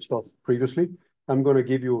Daniel discussed previously. I'm going to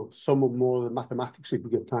give you some of more mathematics if we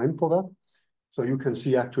get time for that. So you can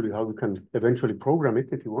see actually how we can eventually program it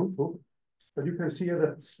if you want to. But you can see here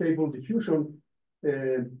that stable diffusion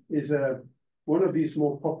is one of these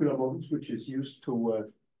more popular models, which is used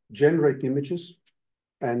to generate images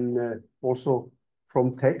and also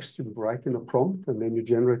from text. You write in a prompt and then you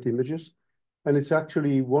generate images. And it's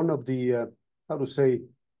actually one of the, how to say,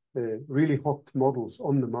 really hot models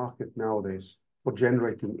on the market nowadays for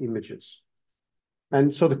generating images.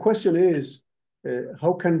 And so the question is,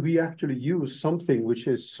 how can we actually use something which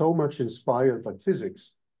is so much inspired by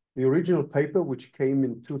physics? The original paper, which came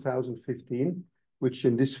in 2015, which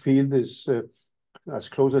in this field is as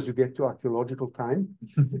close as you get to archaeological time.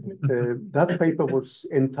 That paper was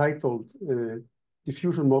entitled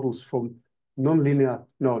Diffusion Models from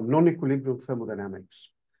Non-Equilibrium Thermodynamics.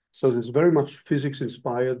 So there's very much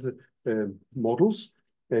physics-inspired models.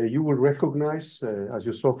 You will recognize, as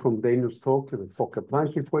you saw from Daniel's talk, the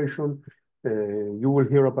Fokker-Planck equation. You will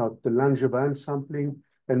hear about the Langevin sampling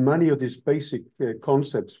and many of these basic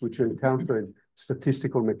concepts which you encounter in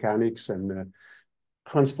statistical mechanics and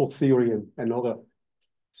transport theory and other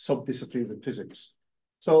subdisciplines in physics.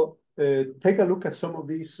 So take a look at some of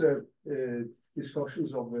these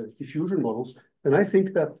discussions of diffusion models. And I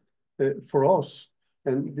think that for us,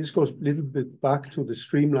 and this goes a little bit back to the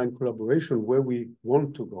STREAMLINE collaboration, where we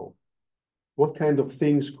want to go. What kind of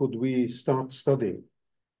things could we start studying?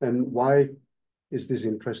 And why is this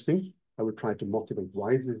interesting? I will try to motivate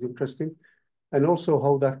why it is interesting. And also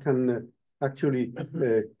how that can actually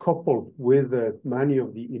couple with many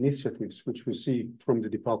of the initiatives which we see from the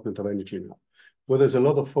Department of Energy now, where there's a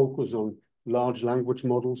lot of focus on large language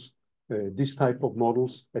models, this type of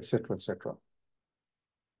models, etc., etc.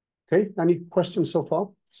 Okay, any questions so far?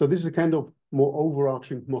 So this is a kind of more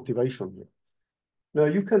overarching motivation here. Now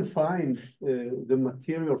you can find the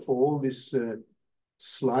material for all these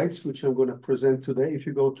slides, which I'm going to present today. If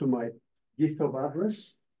you go to my GitHub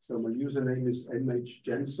address, so my username is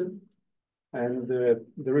Hjorth-Jensen, and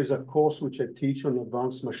there is a course which I teach on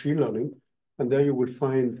advanced machine learning, and there you will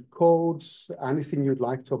find codes, anything you'd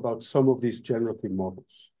like to about some of these generative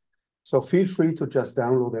models. So feel free to just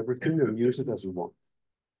download everything and use it as you want.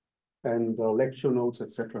 And lecture notes,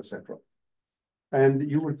 etc., etc. And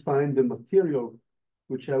you will find the material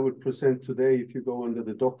which I will present today. If you go under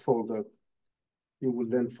the doc folder, you will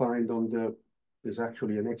then find there's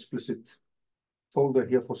actually an explicit folder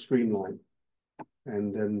here for STREAMLINE.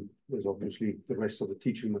 And then there's obviously the rest of the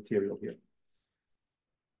teaching material here.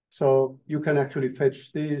 So you can actually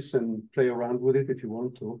fetch this and play around with it if you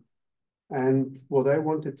want to. And what I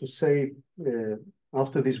wanted to say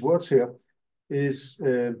after these words here is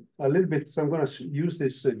a little bit, so I'm going to use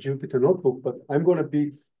this Jupyter notebook, but I'm going to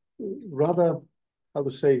be rather, I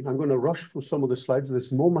would say, I'm going to rush through some of the slides.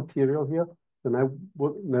 There's more material here than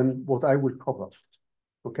what I will cover,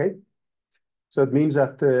 okay? So it means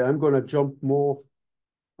that I'm going to jump more,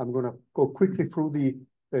 I'm going to go quickly through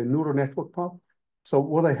the neural network part. So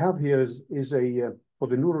what I have here is a, for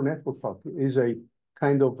the neural network part, is a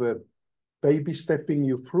kind of baby stepping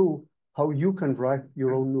you through how you can write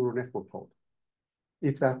your own neural network code,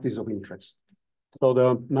 if that is of interest. So there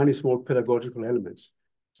are many small pedagogical elements.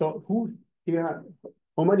 So who here,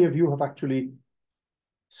 how many of you have actually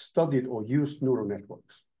studied or used neural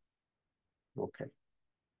networks? Okay.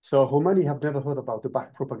 So how many have never heard about the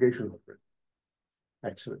backpropagation algorithm?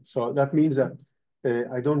 Excellent. So that means that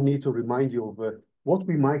I don't need to remind you of what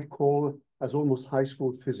we might call as almost high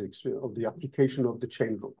school physics of the application of the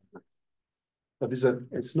chain rule. But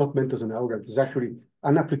it's not meant as an algorithm. It's actually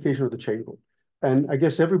an application of the chain rule. And I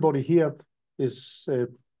guess everybody here is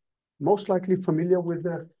most likely familiar with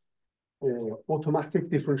the automatic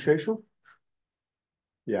differentiation.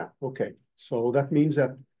 Yeah, okay. So that means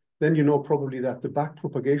that then you know probably that the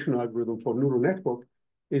backpropagation algorithm for neural network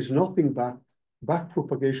is nothing but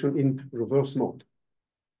backpropagation in reverse mode,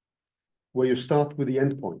 where you start with the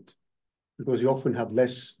endpoint, because you often have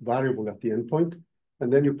less variable at the endpoint,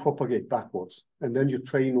 and then you propagate backwards, and then you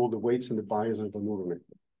train all the weights and the bias of the neural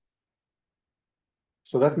network.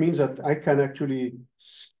 So that means that I can actually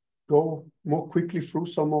go more quickly through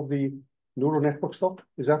some of the neural network stuff.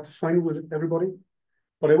 Is that fine with everybody?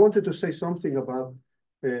 But I wanted to say something about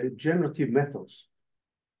generative methods.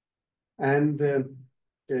 And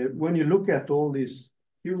when you look at all these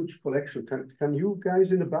huge collection, can you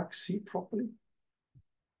guys in the back see properly?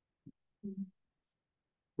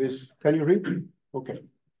 Can you read? Okay.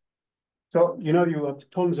 So, you know, you have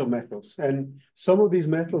tons of methods, and some of these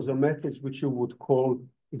methods are methods which you would call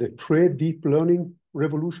the pre-deep learning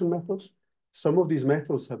revolution methods. Some of these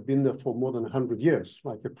methods have been there for more than 100 years,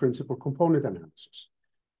 like the principal component analysis.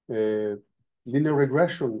 Linear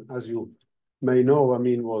regression, as you may know, I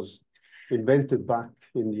mean, was invented back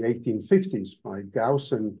in the 1850s by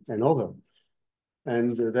Gauss and other.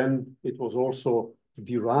 And then it was also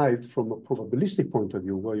derived from a probabilistic point of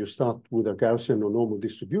view, where you start with a Gaussian or normal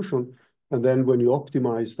distribution, and then when you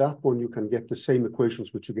optimize that one, you can get the same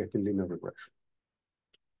equations which you get in linear regression.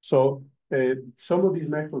 So some of these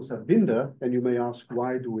methods have been there, and you may ask,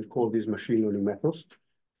 why do we call these machine learning methods?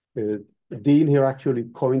 Dean here actually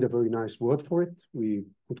coined a very nice word for it. We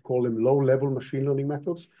would call them low-level machine learning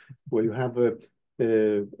methods, where you have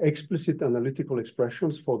explicit analytical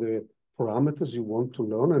expressions for the parameters you want to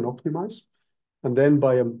learn and optimize. And then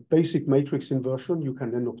by a basic matrix inversion, you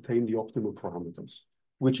can then obtain the optimal parameters,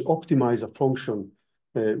 which optimize a function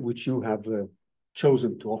which you have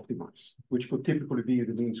chosen to optimize, which could typically be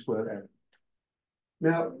the mean square error.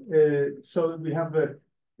 Now, so we have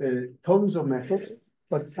tons of methods,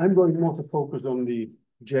 but I'm going more to focus on the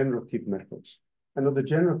generative methods. And of the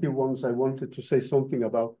generative ones, I wanted to say something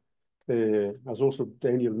about, as also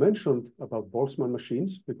Daniel mentioned, about Boltzmann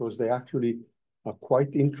machines, because they actually are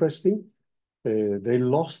quite interesting. They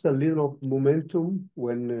lost a little momentum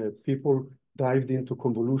when people dived into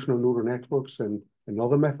convolutional neural networks and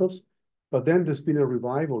other methods. But then there's been a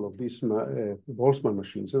revival of these Boltzmann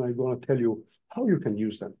machines, and I'm going to tell you how you can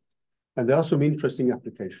use them. And there are some interesting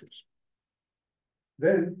applications.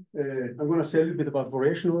 Then I'm going to say a little bit about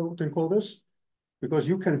variational autoencoders, because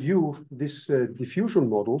you can view these diffusion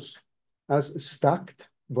models as stacked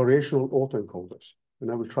variational autoencoders.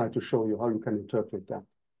 And I will try to show you how you can interpret that.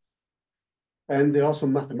 And there are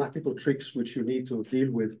some mathematical tricks which you need to deal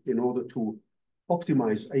with in order to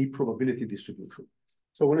optimize a probability distribution.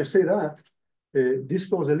 So when I say that, this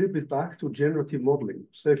goes a little bit back to generative modeling.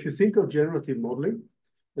 So if you think of generative modeling,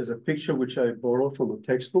 there's a picture which I borrowed from a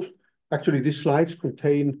textbook. Actually, these slides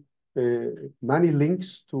contain many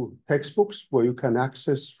links to textbooks where you can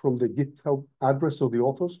access from the GitHub address of the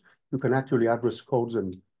authors. You can actually address codes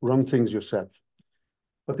and run things yourself.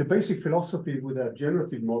 But the basic philosophy with a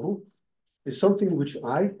generative model is something which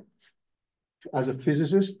I, as a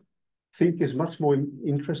physicist, think is much more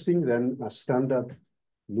interesting than a standard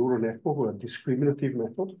neural network or a discriminative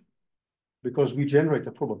method, because we generate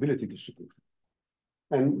a probability distribution.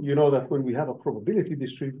 And you know that when we have a probability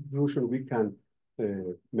distribution, we can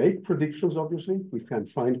make predictions, obviously. We can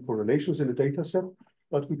find correlations in the data set,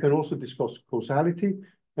 but we can also discuss causality,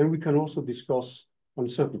 and we can also discuss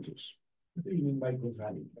uncertainties. What do you mean by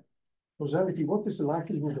causality? Causality, what is the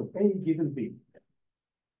likelihood of A given B?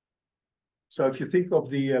 So if you think of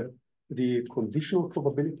the conditional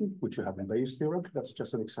probability, which you have in Bayes' theorem, that's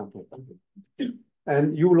just an example of that.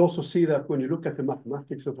 And you will also see that when you look at the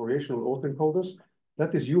mathematics of variational autoencoders,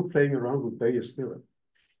 that is you playing around with Bayes' theorem.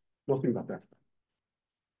 Nothing but that.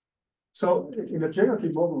 So in a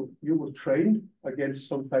generative model, you will train against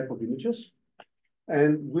some type of images.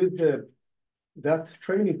 And with that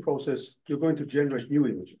training process, you're going to generate new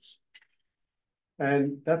images.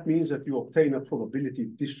 And that means that you obtain a probability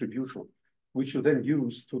distribution, which you then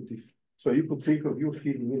use to so you could think of you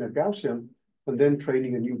feeding in a Gaussian and then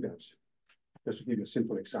training a new Gaussian. Just to give you a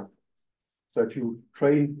simple example. So if you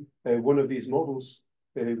train one of these models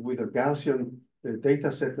with a Gaussian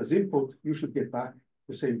data set as input, you should get back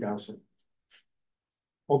the same Gaussian.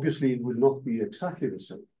 Obviously, it will not be exactly the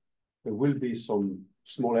same. There will be some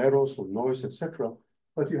small errors, some noise, etc.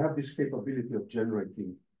 But you have this capability of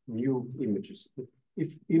generating new images,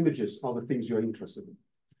 if images are the things you're interested in.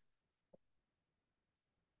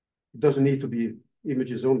 It doesn't need to be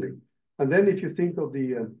images only. And then if you think of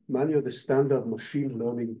many of the standard machine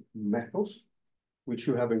learning methods, which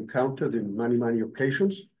you have encountered in many, many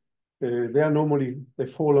occasions, they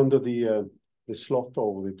fall under the slot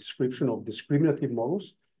or the description of discriminative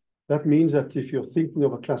models. That means that if you're thinking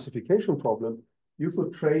of a classification problem, you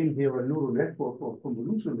could train here a neural network or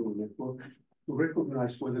convolutional neural network to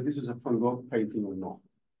recognize whether this is a Van Gogh painting or not.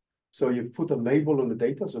 So you put a label on the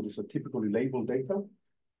data, so this is a typically labeled data,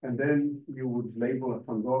 and then you would label a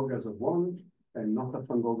Van Gogh as a 1 and not a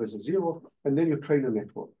Van Gogh as a 0, and then you train a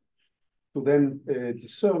network to then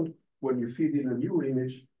discern when you feed in a new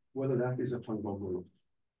image whether that is a Van Gogh or not.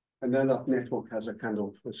 And then that network has a kind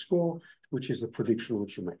of a score, which is the prediction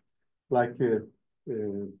which you make. Like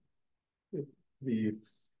the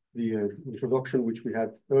introduction which we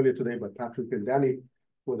had earlier today by Patrick and Danny,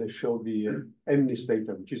 where they showed the MNIST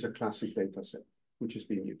data, which is a classic data set, which is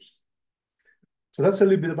being used. So that's a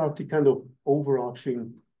little bit about the kind of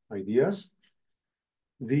overarching ideas.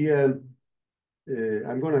 I'm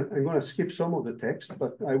gonna skip some of the text,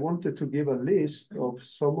 but I wanted to give a list of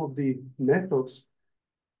some of the methods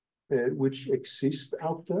which exist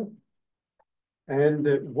out there, and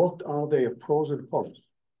what are their pros and cons.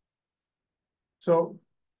 So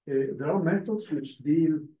there are methods which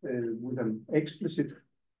deal with an explicit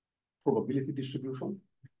probability distribution.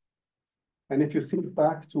 And if you think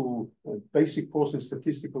back to a basic course in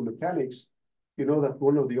statistical mechanics, you know that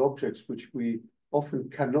one of the objects which we often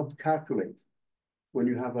cannot calculate when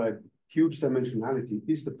you have a huge dimensionality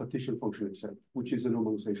is the partition function itself, which is a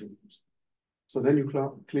normalization constant. So then you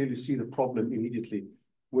clearly see the problem immediately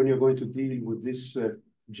when you're going to deal with this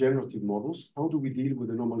generative models. How do we deal with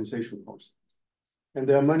the normalization constant? And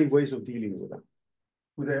there are many ways of dealing with them,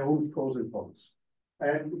 with their own pros and cons.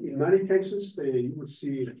 And in many cases, you would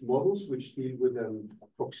see models which deal with an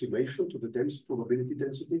approximation to the probability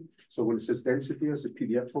density. So when it says density as a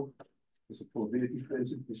PDF form, it's a probability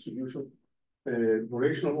density distribution.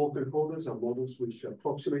 Variational autoencoders are models which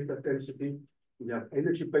approximate that density. We have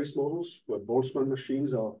energy-based models, where Boltzmann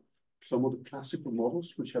machines are some of the classical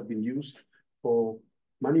models which have been used for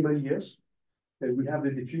many, many years. We have the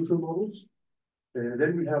diffusion models.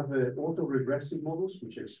 Then we have the auto-regressive models,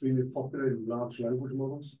 which are extremely popular in large language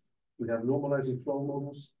models. We have normalizing flow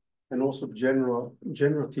models, and also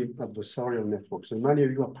generative adversarial networks. And many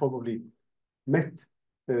of you have probably met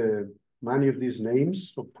many of these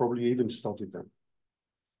names, or probably even studied them.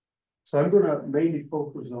 So I'm going to mainly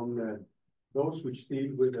focus on those which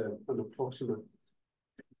deal with an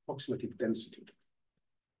approximative density.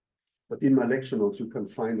 But in my lecture notes, you can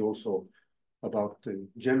find also about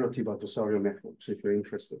generative adversarial networks, if you're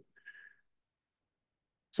interested.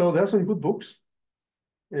 So there are some good books.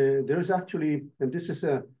 There is actually, and this is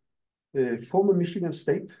a former Michigan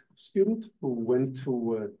State student who went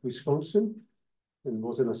to Wisconsin and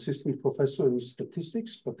was an assistant professor in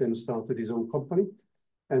statistics, but then started his own company.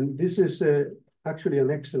 And this is actually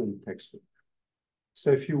an excellent textbook.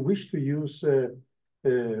 So if you wish to use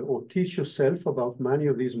or teach yourself about many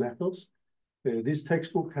of these methods, this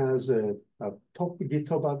textbook has a top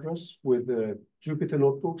GitHub address with Jupyter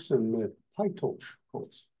notebooks and PyTorch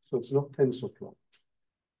codes. So it's not TensorFlow.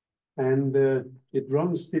 And it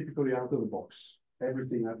runs typically out of the box.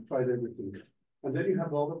 Everything, I've tried everything. And then you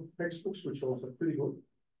have other textbooks, which are also pretty good.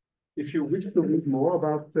 If you wish to read more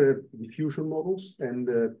about the diffusion models and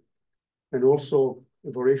also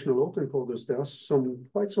variational autoencoders, there are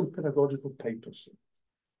quite some pedagogical papers.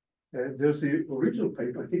 There's the original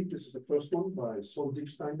paper. I think this is the first one by Sol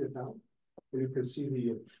Dickstein et al. And you can see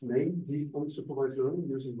the name, Deep Unsupervised Learning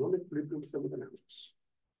using non-equilibrium thermodynamics.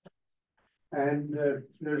 And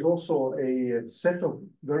there's also a set of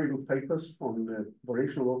very good papers on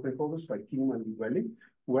variational autoencoders by Kim and Welling,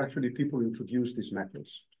 who actually people introduced these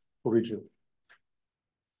methods originally.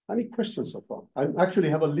 Any questions so far? I actually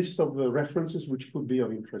have a list of references which could be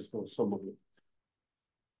of interest for some of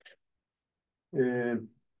you.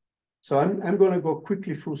 So I'm going to go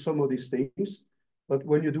quickly through some of these things, but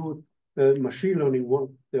when you do machine learning,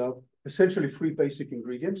 there are essentially three basic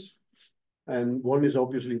ingredients. And one is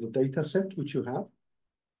obviously the data set, which you have.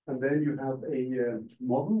 And then you have a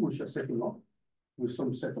model, which you're setting up with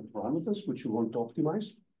some set of parameters, which you want to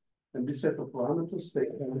optimize. And this set of parameters, they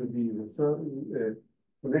can be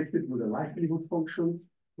connected with a likelihood function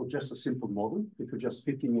or just a simple model. If you're just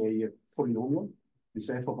fitting a polynomial, this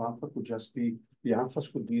f of alpha could just be, the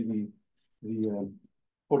alphas could be the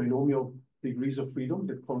polynomial degrees of freedom,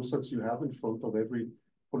 the constants you have in front of every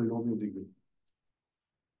polynomial degree.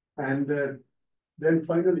 And then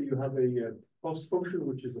finally, you have a cost function,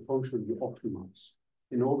 which is a function you optimize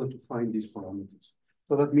in order to find these parameters.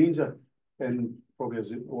 So that means that, and probably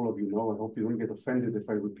as all of you know, I hope you don't get offended if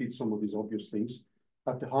I repeat some of these obvious things,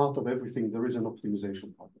 at the heart of everything, there is an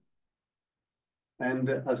optimization problem. And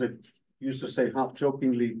as I used to say half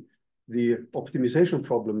jokingly, the optimization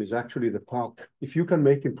problem is actually the part, if you can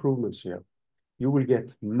make improvements here, you will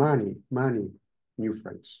get many, many new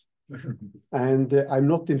friends. And I'm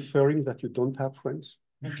not inferring that you don't have friends,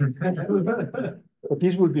 but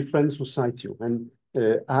these will be friends who cite you. And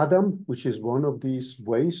Adam, which is one of these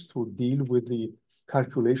ways to deal with the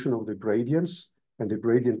calculation of the gradients and the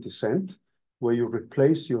gradient descent, where you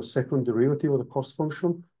replace your second derivative of the cost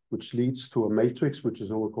function, which leads to a matrix, which is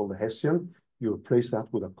what we call the Hessian. You replace that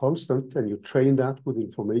with a constant, and you train that with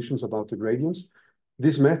informations about the gradients.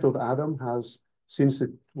 This method, Adam, has, since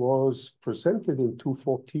it was presented in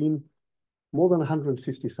 2014, more than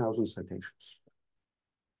 150,000 citations.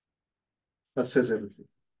 That says everything.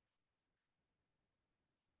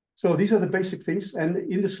 So these are the basic things. And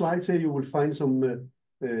in the slides here, you will find some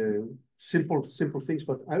simple things,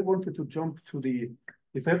 but I wanted to jump to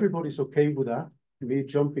if everybody's okay with that, me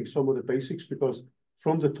jumping some of the basics, because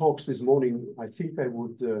from the talks this morning, I think I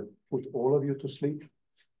would put all of you to sleep,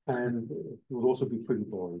 and it would also be pretty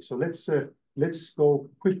boring. So let's go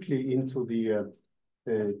quickly into the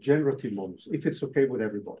generative models, if it's okay with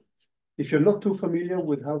everybody. If you're not too familiar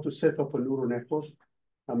with how to set up a neural network,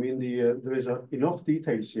 I mean, there is enough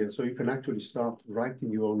details here, so you can actually start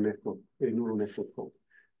writing your own neural network code.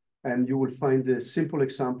 And you will find the simple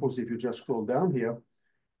examples if you just scroll down here.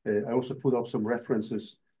 I also put up some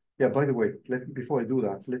references. Yeah, by the way, before I do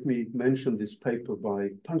that, let me mention this paper by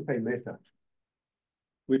Pankaj Mehta,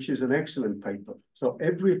 which is an excellent paper. So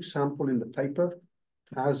every example in the paper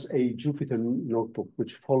has a Jupyter notebook,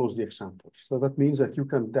 which follows the examples. So that means that you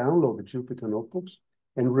can download the Jupyter notebooks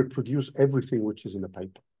and reproduce everything which is in the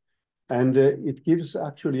paper. And it gives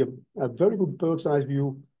actually a very good bird's eye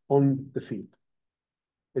view on the field.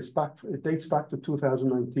 It dates back to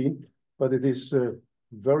 2019, but it is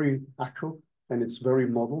very accurate and it's very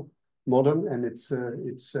modern, and it's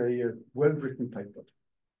a well-written paper.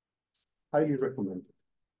 Highly recommended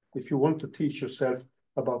if you want to teach yourself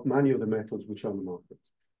about many of the methods which are on the market.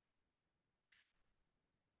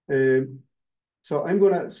 So I'm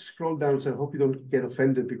going to scroll down, so I hope you don't get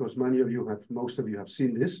offended, because most of you have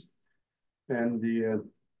seen this. And there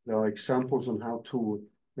are examples on how to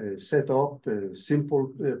set up a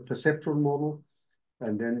simple perceptual model,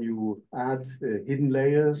 and then you add hidden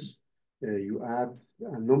layers, you add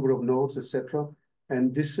a number of nodes, etc.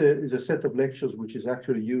 And this is a set of lectures which is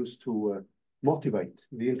actually used to motivate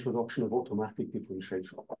the introduction of automatic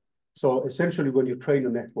differentiation. So essentially, when you train a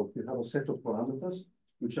network, you have a set of parameters,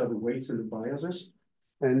 which are the weights and the biases,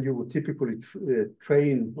 and you would typically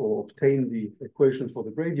train or obtain the equation for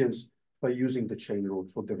the gradients by using the chain rule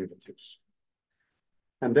for derivatives.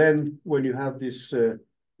 And then when you have these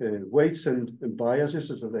weights and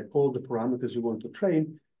biases, as they're called, the parameters you want to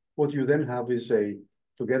train, what you then have is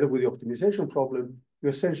together with the optimization problem, you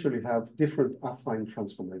essentially have different affine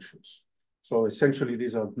transformations. So essentially,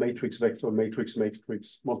 these are matrix, vector, matrix,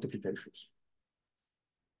 matrix multiplications.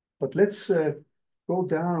 But let's go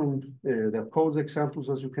down the code examples,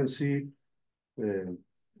 as you can see,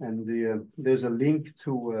 and there's a link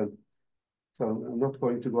to, so I'm not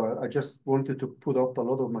going to go, I just wanted to put up a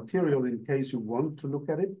lot of material in case you want to look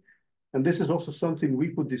at it. And this is also something we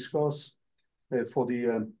could discuss for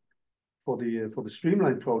the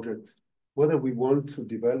STREAMLINE project, whether we want to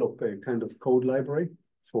develop a kind of code library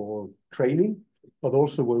for training, but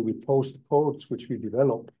also where we post codes which we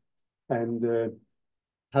develop and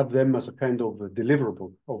have them as a kind of a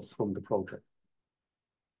deliverable from the project.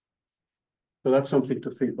 So that's something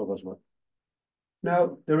to think of as well.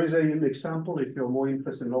 Now, there is an example, if you're more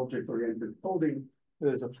interested in object-oriented coding,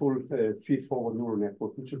 there's a full feed-forward neural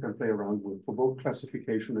network which you can play around with for both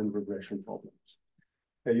classification and regression problems.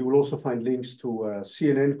 You will also find links to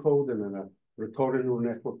CNN code and a recurrent neural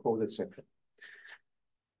network code, etc.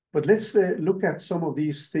 But let's look at some of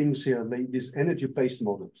these things here, like these energy-based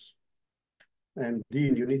models. And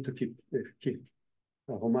Dean, you need to keep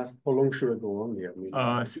how long should I go on here? I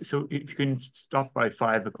mean, so if you can stop by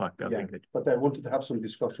 5 o'clock, that'll be good. But I wanted to have some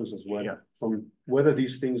discussions as well, yeah, on whether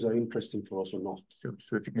these things are interesting for us or not. So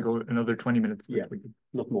if you can go another 20 minutes. Yeah,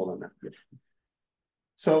 not more than that. Yeah.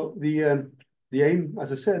 So the aim,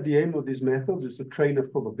 as I said, the aim of these methods is to train a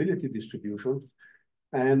probability distribution.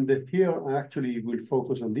 And here I actually will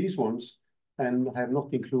focus on these ones, and I have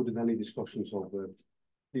not included any discussions of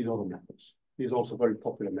these other methods. These are also very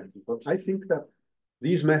popular methods. But I think that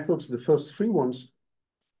these methods, the first 3 ones,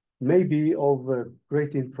 may be of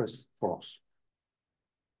great interest for us.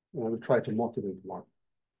 And I will try to motivate one.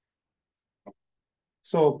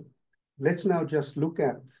 So let's now just look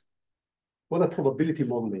at what a probability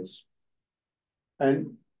model is.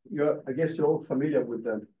 And I guess you're all familiar with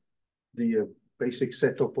the basic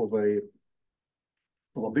setup of a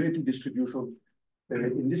probability distribution.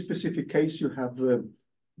 In this specific case, you have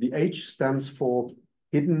the H stands for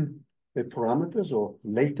hidden parameters or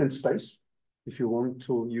latent space, if you want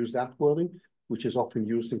to use that wording, which is often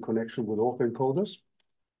used in connection with autoencoders.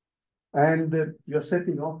 And you're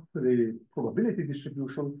setting up the probability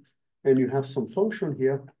distribution, and you have some function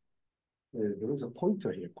here. There is a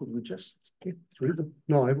pointer here. Could we just get rid of?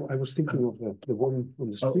 No, I was thinking of the one on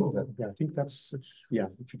the screen. Yeah, I think that's yeah.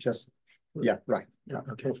 If you just right. Yeah,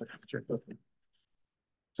 okay. Perfect. Sure. Perfect.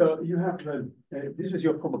 So you have this is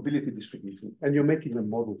your probability distribution, and you're making a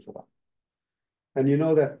model for that. And you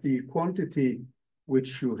know that the quantity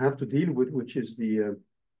which you have to deal with, which is the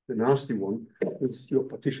nasty one, is your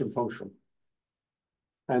partition function.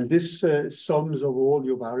 And this sums of all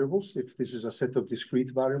your variables, if this is a set of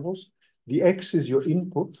discrete variables. The X is your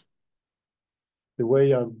input. The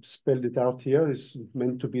way I've spelled it out here is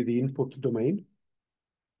meant to be the input domain.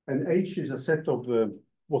 And H is a set of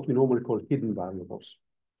what we normally call hidden variables.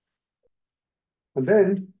 And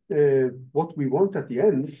then what we want at the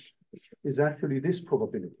end is actually this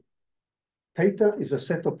probability. Theta is a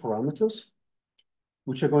set of parameters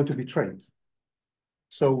which are going to be trained.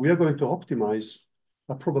 So we are going to optimize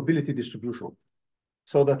a probability distribution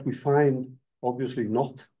so that we find obviously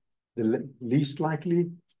not the least likely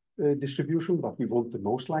distribution, but we want the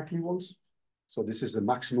most likely ones. So this is the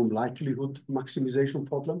maximum likelihood maximization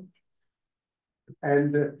problem.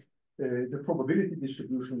 And the probability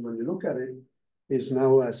distribution, when you look at it, is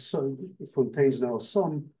now a sum, it contains now a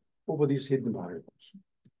sum over these hidden variables.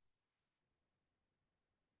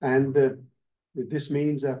 And this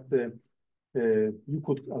means that you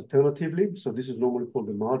could alternatively, so this is normally called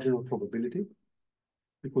the marginal probability.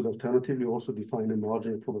 You could alternatively also define a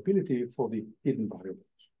marginal probability for the hidden variables.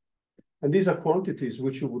 And these are quantities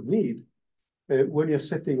which you would need when you're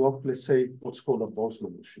setting up, let's say, what's called a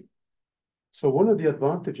Boltzmann machine. So one of the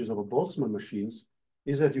advantages of a Boltzmann machines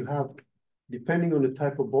is that you have, depending on the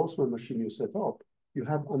type of Boltzmann machine you set up, you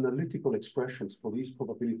have analytical expressions for these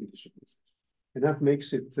probability distributions. And that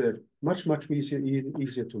makes it much easier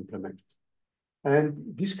to implement. And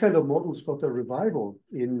this kind of models got a revival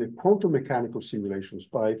in the quantum mechanical simulations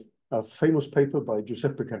by a famous paper by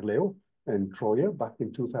Giuseppe Carleo and Troyer back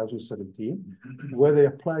in 2017, where they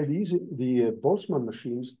applied the Boltzmann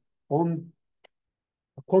machines on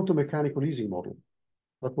a quantum mechanical easing model.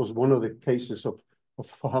 That was one of the cases of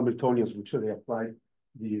Hamiltonians which they applied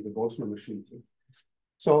the Boltzmann machine to.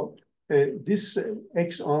 So this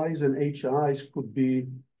XIs and HIs could be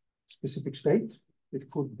specific state. It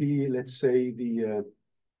could be, let's say, the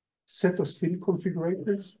set of spin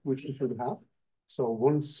configurators which it should have. So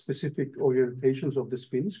one specific orientations of the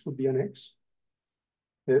spins could be an X.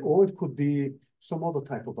 Or it could be some other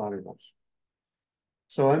type of variables.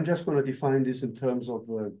 So I'm just going to define this in terms of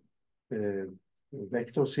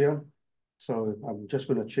vectors here. So I'm just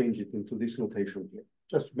going to change it into this notation here,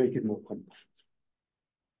 just to make it more compact.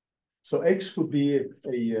 So X could be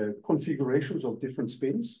a configurations of different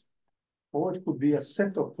spins, or it could be a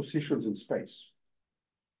set of positions in space.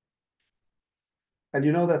 And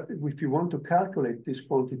you know that if you want to calculate this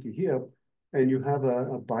quantity here, and you have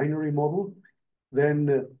a binary model,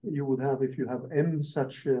 then you would have, if you have m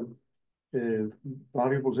such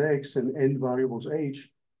variables x and n variables h,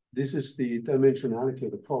 this is the dimensionality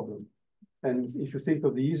of the problem. And if you think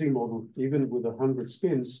of the Ising model, even with 100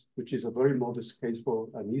 spins, which is a very modest case for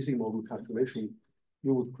an Ising model calculation,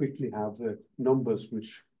 you would quickly have numbers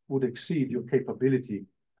which would exceed your capability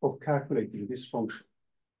of calculating this function.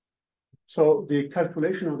 So the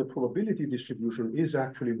calculation of the probability distribution is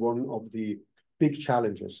actually one of the big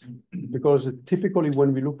challenges, because typically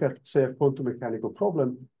when we look at, say, a quantum mechanical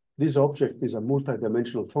problem, this object is a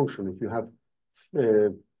multidimensional function. If you have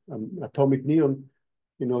atomic neon,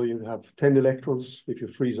 you know, you have 10 electrons. If you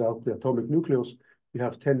freeze out the atomic nucleus, you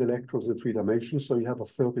have 10 electrons in 3 dimensions. So you have a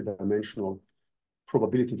 30-dimensional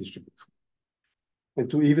probability distribution.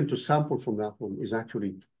 And even to sample from that one is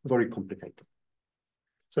actually very complicated.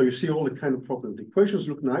 So you see all the kind of problems. The equations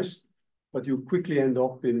look nice, but you quickly end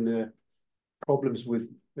up in problems with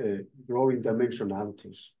growing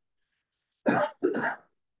dimensionalities.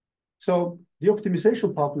 So the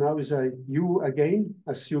optimization part now is you again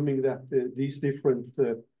assuming that these different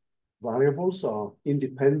variables are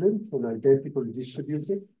independent and identically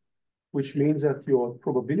distributed, which means that your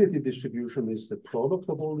probability distribution is the product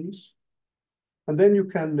of all these. And then you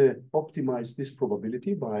can optimize this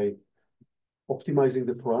probability by optimizing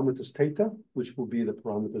the parameters theta, which will be the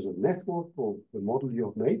parameters of network or the model you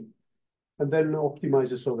have made, and then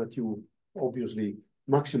optimize it so that you obviously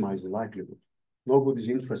maximize the likelihood. Nobody's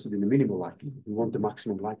interested in the minimal likelihood. We want the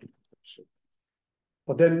maximum likelihood.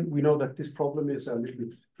 But then we know that this problem is a little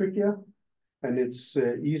bit trickier, and it's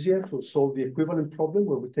easier to solve the equivalent problem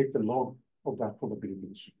where we take the log of that probability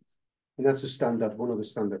distribution. And that's a standard, one of the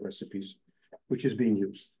standard recipes, which is being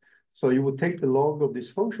used. So you would take the log of this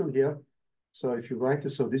function here. So if you write it,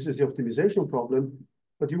 so this is the optimization problem,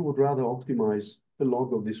 but you would rather optimize the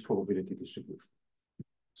log of this probability distribution.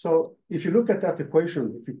 So if you look at that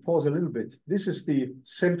equation, if you pause a little bit, this is the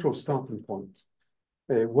central starting point.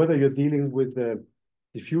 Whether you're dealing with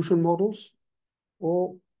diffusion models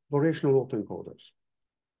or variational autoencoders.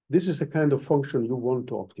 This is the kind of function you want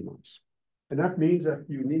to optimize. And that means that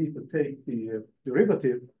you need to take the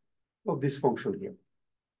derivative of this function here.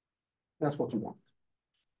 That's what you want.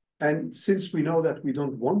 And since we know that we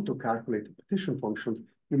don't want to calculate the partition function,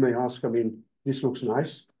 you may ask, I mean, this looks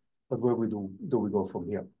nice, but where do we go from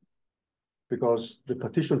here? Because the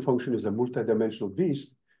partition function is a multidimensional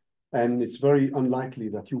beast, and it's very unlikely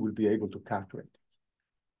that you will be able to calculate.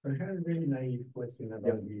 I have a really naive question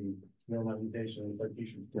about the normalization and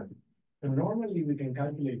partition. Yeah. So normally we can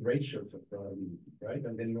calculate ratios of probability, right?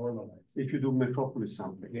 And then normalize. If you do metropolis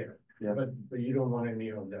sampling. Yeah. Yeah. But you don't want any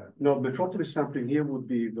of that. No, metropolis sampling here would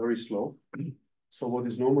be very slow. So what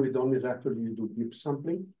is normally done is actually you do deep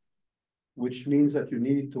sampling, which means that you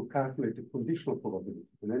need to calculate the conditional probability.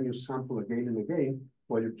 And then you sample again and again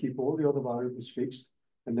while you keep all the other variables fixed.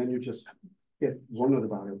 And then you just get one of the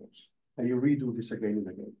variables. And you redo this again and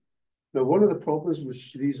again. Now, one of the problems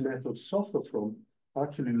which these methods suffer from are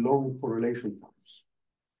actually long correlation times.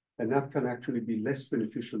 And that can actually be less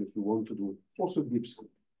beneficial if you want to do also deep sampling.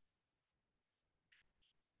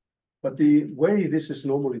 But the way this is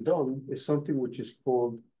normally done is something which is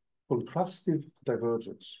called contrastive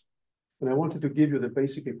divergence. And I wanted to give you the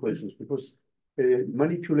basic equations because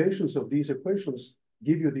manipulations of these equations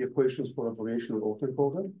give you the equations for a variational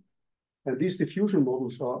autoencoder. And these diffusion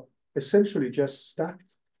models are essentially just stacked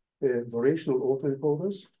variational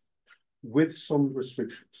autoencoders with some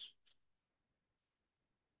restrictions.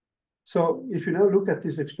 So if you now look at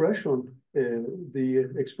this expression,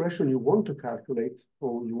 the expression you want to calculate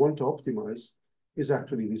or you want to optimize is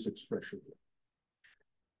actually this expression here.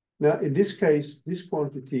 Now, in this case, this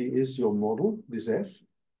quantity is your model, this f.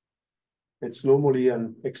 It's normally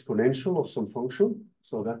an exponential of some function,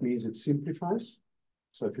 so that means it simplifies.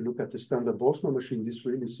 So if you look at the standard Boltzmann machine, this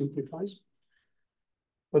really simplifies.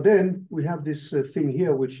 But then we have this thing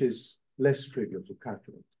here, which is less trivial to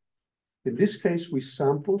calculate. In this case, we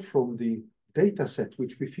sample from the data set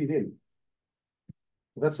which we feed in.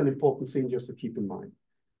 That's an important thing just to keep in mind.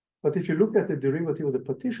 But if you look at the derivative of the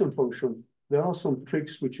partition function, there are some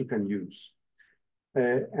tricks which you can use.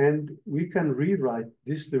 And we can rewrite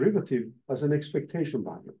this derivative as an expectation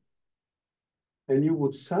value. And you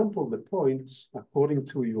would sample the points according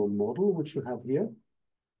to your model, which you have here.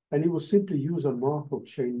 And you will simply use a Markov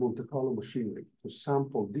chain Monte Carlo machinery to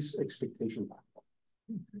sample this expectation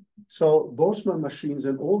value. So Boltzmann machines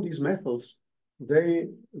and all these methods, they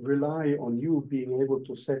rely on you being able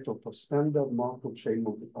to set up a standard Markov chain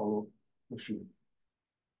Monte Carlo machine.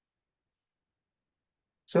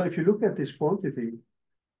 So if you look at this quantity,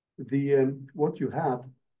 what you have,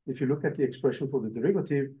 if you look at the expression for the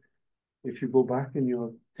derivative, if you go back in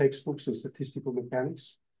your textbooks in statistical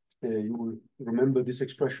mechanics, you will remember this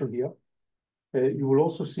expression here. You will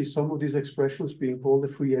also see some of these expressions being called the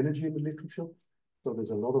free energy in the literature. So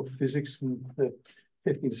there's a lot of physics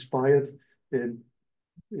inspired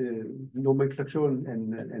nomenclature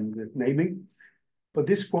and naming. But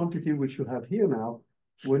this quantity which you have here now,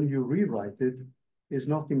 when you rewrite it, is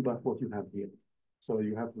nothing but what you have here. So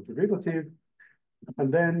you have the derivative,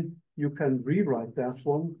 and then you can rewrite that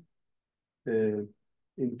one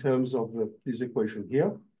in terms of this equation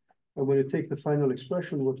here. And when you take the final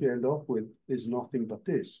expression, what you end up with is nothing but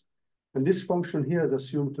this. And this function here is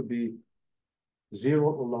assumed to be 0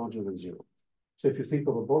 or larger than 0. So if you think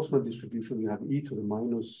of a Boltzmann distribution, you have e to the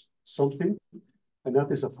minus something, and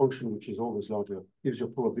that is a function which is always larger, gives you a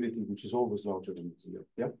probability which is always larger than 0.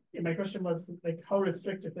 Yeah? Yeah, my question was, like, how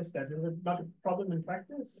restrictive is that? Is it not a problem in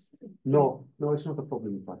practice? No, it's not a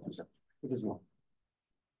problem in practice. It is not.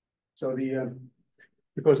 So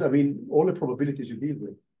because I mean, all the probabilities you deal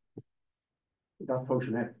with, that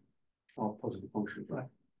function f are positive functions, right?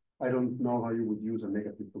 I don't know how you would use a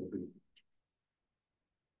negative probability.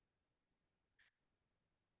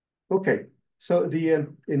 Okay, so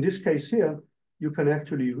in this case here, you can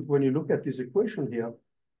actually, when you look at this equation here,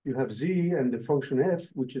 you have z and the function f,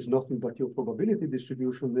 which is nothing but your probability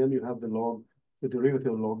distribution. Then you have the log, the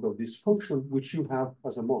derivative log of this function, which you have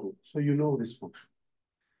as a model. So you know this function.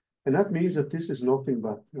 And that means that this is nothing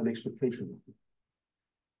but an expectation.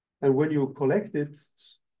 And when you collect it,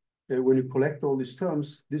 when you collect all these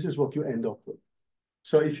terms, this is what you end up with.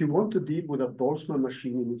 So if you want to deal with a Boltzmann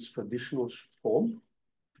machine in its traditional form,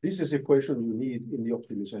 this is the equation you need in the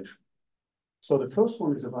optimization. So the first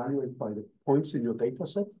one is evaluated by the points in your data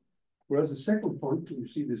set, whereas the second point, you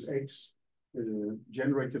see this x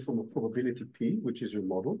generated from a probability p, which is your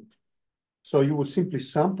model. So you will simply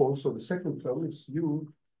sample. So the second term is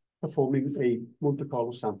you performing a Monte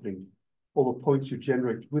Carlo sampling over points you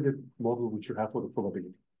generate with a model which you have for the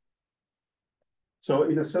probability. So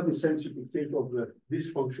in a certain sense, you can think of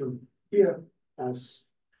this function here as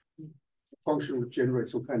function which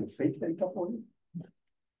generates some kind of fake data for you.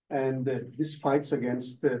 And this fights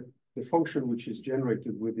against the function which is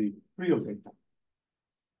generated with the real data.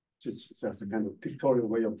 Just a kind of pictorial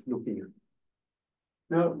way of looking at it.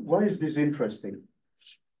 Now, why is this interesting?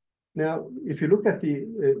 Now, if you look at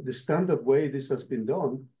the standard way this has been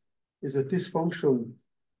done, is that this function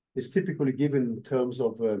is typically given in terms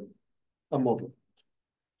of a model.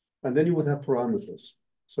 And then you would have parameters.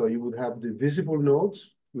 So you would have the visible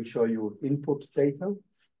nodes, which are your input data,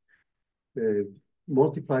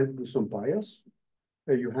 multiplied with some bias.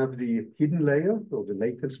 You have the hidden layer, or the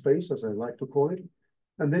latent space, as I like to call it.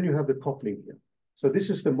 And then you have the coupling here. So this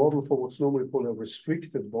is the model for what's normally called a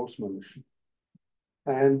restricted Boltzmann machine.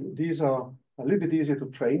 And these are a little bit easier to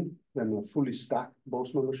train than a fully stacked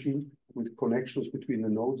Boltzmann machine with connections between the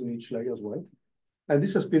nodes in each layer as well. And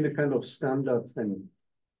this has been the kind of standard and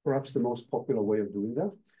perhaps the most popular way of doing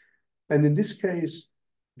that. And in this case,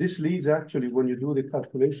 this leads actually, when you do the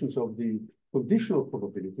calculations of the conditional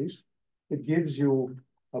probabilities, it gives you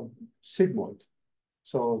a sigmoid.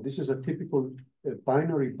 So this is a typical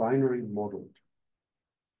binary model.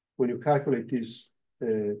 When you calculate these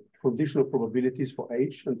conditional probabilities for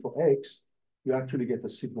H and for X, you actually get a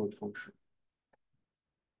sigmoid function.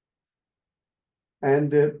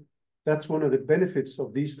 And that's one of the benefits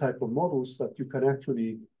of these type of models, that you can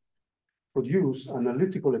actually produce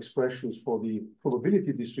analytical expressions for the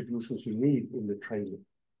probability distributions you need in the training.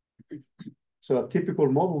 So a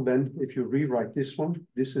typical model then, if you rewrite this one,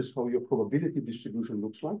 this is how your probability distribution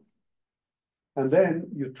looks like. And then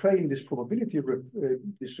you train this probability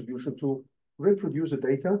distribution to reproduce the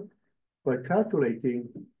data by calculating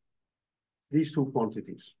these two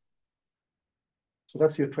quantities. So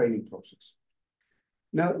that's your training process.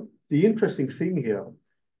 Now, the interesting thing here,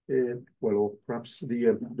 well, or perhaps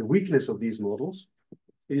the weakness of these models,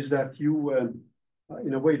 is that you are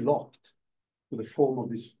in a way locked to the form of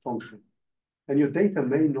this function. And your data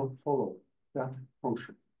may not follow that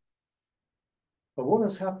function. But what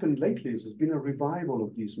has happened lately is there's been a revival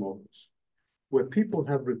of these models, where people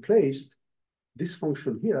have replaced this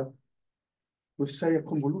function here with, say, a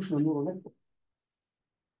convolutional neural network.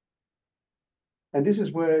 And this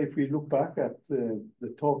is where, if we look back at the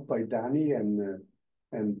talk by Danny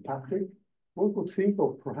and Patrick, one could think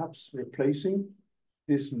of perhaps replacing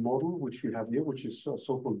this model, which we have here, which is a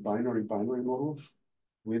so-called binary model,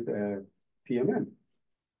 with a PMM,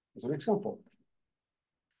 as an example.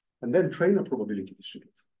 And then train a probability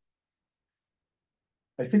distribution.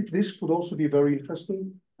 I think this could also be very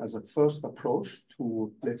interesting as a first approach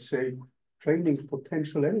to, let's say, training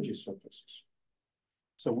potential energy surfaces.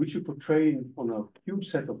 So which you could train on a huge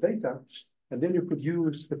set of data, and then you could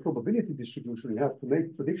use the probability distribution you have to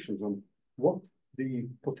make predictions on what the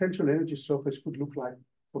potential energy surface could look like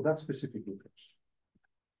for that specific nucleus.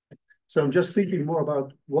 So I'm just thinking more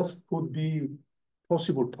about what could be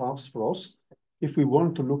possible paths for us if we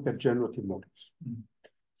want to look at generative models.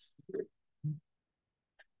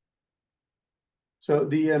 So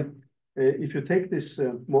if you take this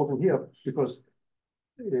model here, because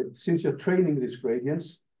since you're training these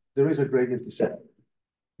gradients, there is a gradient descent.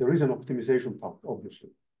 There is an optimization part, obviously.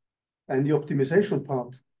 And the optimization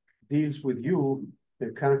part deals with you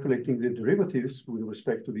calculating the derivatives with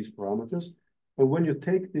respect to these parameters. And when you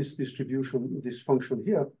take this distribution, this function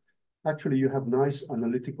here, actually you have nice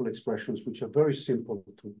analytical expressions which are very simple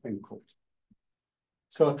to encode.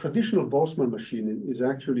 So a traditional Boltzmann machine is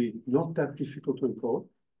actually not that difficult to encode.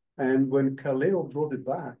 And when Carleo brought it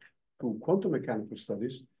back to quantum mechanical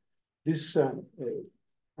studies, this, I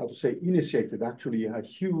would say, initiated actually a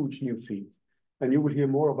huge new field. And you will hear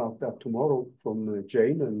more about that tomorrow from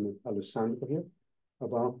Jane and Alessandra here,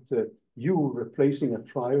 about you replacing a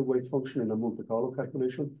trial wave function in a Monte Carlo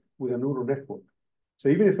calculation with a neural network. So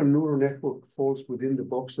even if a neural network falls within the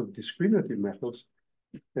box of discriminative methods,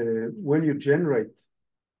 when you generate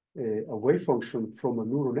a wave function from a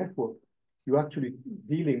neural network, you're actually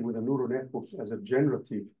dealing with a neural network as a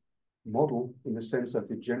generative model, in the sense that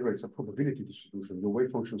it generates a probability distribution. The wave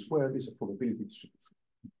function squared is a probability distribution.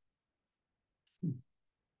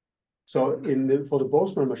 So for the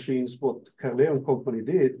Boltzmann machines, what Carleo and company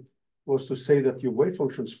did was to say that your wave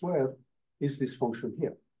function squared is this function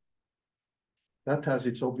here. That has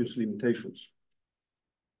its obvious limitations,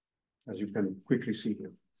 as you can quickly see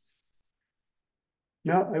here.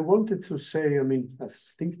 Now, I wanted to say, I mean, I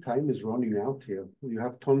think time is running out here. You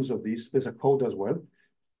have tons of these. There's a code as well.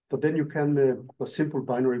 But then you can, a simple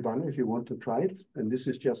binary if you want to try it. And this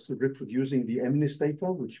is just reproducing the MNIST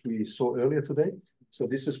data, which we saw earlier today. So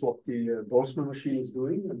this is what the Boltzmann machine is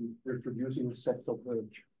doing, and reproducing a set of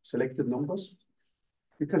selected numbers.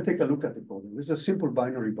 you can take a look at the problem. This is a simple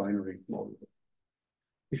binary model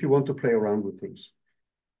if you want to play around with things.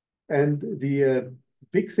 And the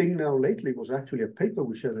big thing now lately was actually a paper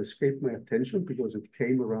which has escaped my attention because it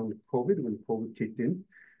came around COVID, when COVID kicked in.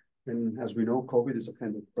 And as we know, COVID is a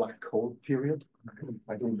kind of black hole period.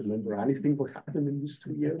 I don't remember anything what happened in these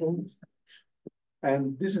 2 years almost.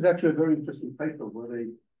 And this is actually a very interesting paper where they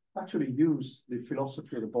actually use the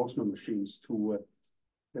philosophy of the Boltzmann machines to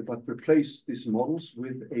but replace these models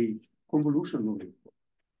with a convolution neural network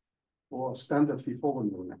or a standard feed-forward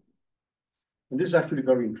neural network. And this is actually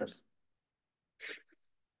very interesting.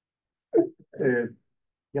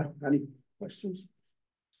 Yeah, any questions?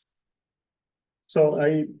 So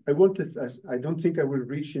I wanted, I don't think I will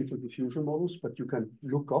reach into diffusion models, but you can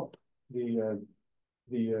look up the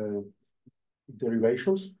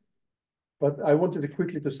derivations. But I wanted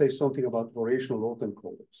quickly to say something about variational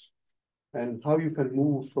autoencoders and how you can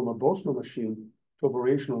move from a Boltzmann machine to a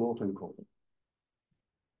variational autoencoder.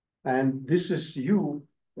 And this is you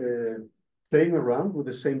playing around with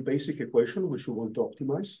the same basic equation, which you want to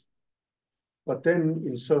optimize, but then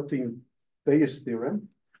inserting Bayes' theorem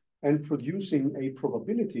and producing a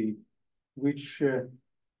probability which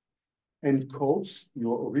encodes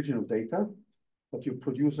your original data, but you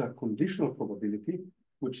produce a conditional probability,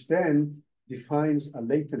 which then defines a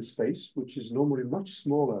latent space, which is normally much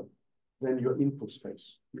smaller than your input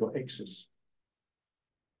space, your x's.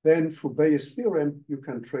 Then through Bayes' theorem, you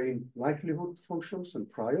can train likelihood functions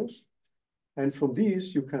and priors. And from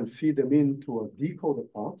these, you can feed them into a decoder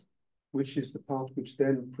part, which is the part which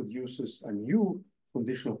then produces a new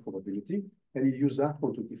conditional probability. And you use that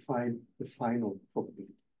one to define the final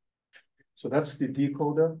probability. So that's the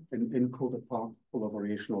decoder and encoder part of a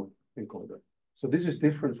variational encoder. So this is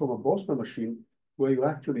different from a Boltzmann machine, where you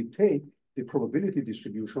actually take the probability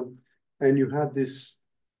distribution and you have this,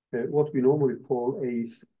 what we normally call a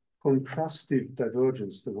contrastive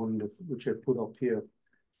divergence, the one that, which I put up here.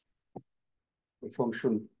 The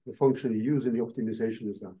function you use in the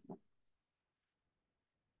optimization is that one.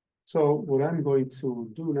 So what I'm going to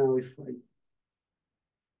do now,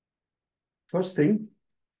 first thing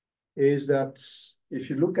is that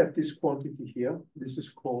if you look at this quantity here, this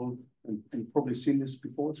is called, and you've probably seen this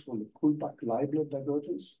before, it's called the Kullback-Leibler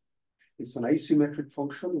divergence. It's an asymmetric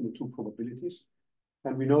function in the two probabilities.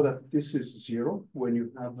 And we know that this is 0 when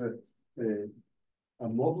you have a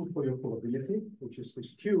model for your probability, which is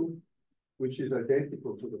this Q, which is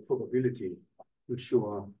identical to the probability which you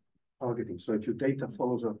are targeting. So if your data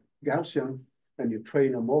follows a Gaussian and you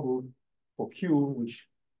train a model for Q, which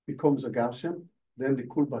becomes a Gaussian, then the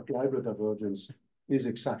Kullback-Leibler divergence is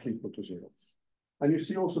exactly equal to 0. And you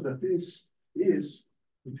see also that this is,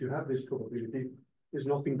 if you have this probability, is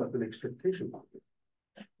nothing but an expectation value.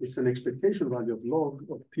 It's an expectation value of log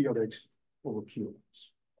of P of X over Q of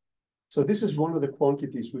X. So this is one of the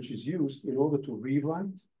quantities which is used in order to rewrite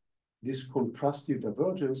this contrastive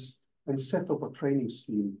divergence and set up a training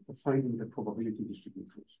scheme for finding the probability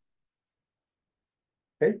distributions.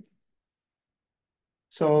 Okay.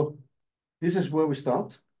 So this is where we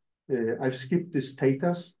start. I've skipped this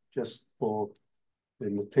thetas just for the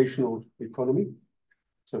notational economy.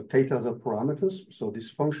 So thetas are parameters. So this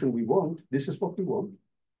function we want, this is what we want.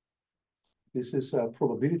 This is a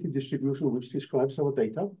probability distribution which describes our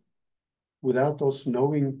data without us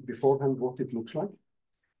knowing beforehand what it looks like.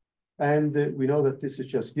 And we know that this is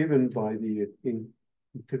just given by the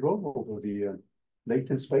integral over the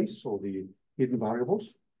latent space or the hidden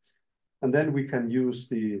variables. And then we can use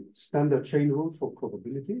the standard chain rule for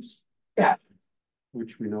probabilities,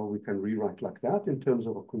 which we know we can rewrite like that in terms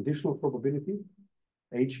of a conditional probability,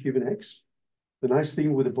 H given X. The nice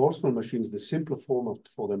thing with the Boltzmann machines, the simpler format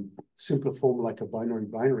for them, simpler form like a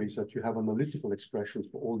binary is that you have analytical expressions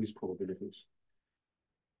for all these probabilities.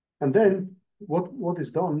 And then what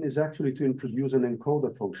is done is actually to introduce an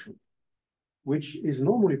encoder function, which is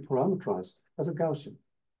normally parameterized as a Gaussian.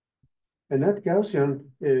 And that Gaussian,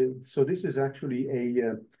 so this is actually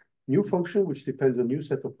a new function which depends on a new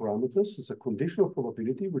set of parameters. It's a conditional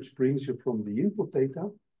probability which brings you from the input data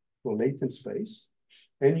to a latent space.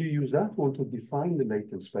 And you use that one to define the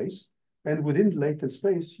latent space. And within the latent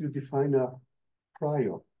space, you define a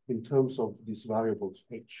prior in terms of these variables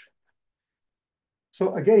H.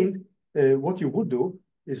 So again, what you would do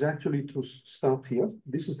is actually to start here.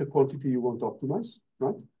 This is the quantity you want to optimize,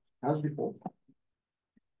 right? As before.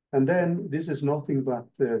 And then this is nothing but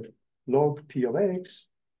log P of X,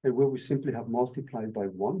 where we simply have multiplied by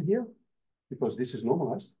 1 here, because this is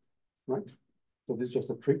normalized, right? So this is just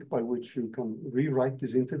a trick by which you can rewrite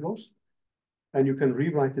these integrals. And you can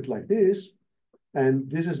rewrite it like this. And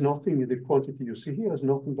this is nothing, the quantity you see here is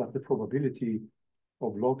nothing but the probability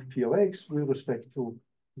of log P of X with respect to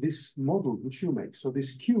this model which you make. So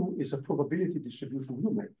this Q is a probability distribution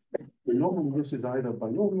you make. Normally this is either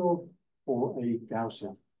binomial or a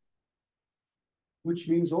Gaussian, which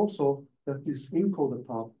means also that this encoded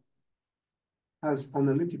part has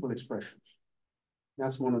analytical expressions.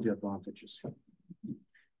 That's one of the advantages.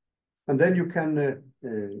 And then you can,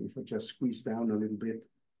 if I just squeeze down a little bit,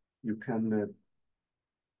 you can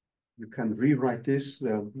rewrite this.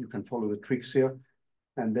 You can follow the tricks here.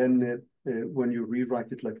 And then when you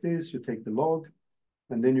rewrite it like this, you take the log,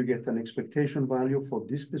 and then you get an expectation value for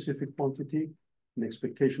this specific quantity, an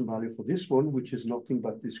expectation value for this one, which is nothing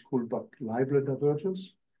but this Kullback-Leibler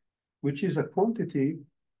divergence, which is a quantity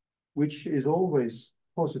which is always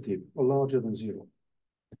positive or larger than 0,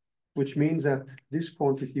 which means that this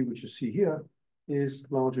quantity which you see here is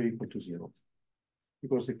larger or equal to 0,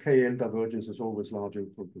 because the KL divergence is always larger or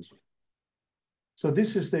equal to 0. So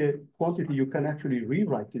this is the quantity. You can actually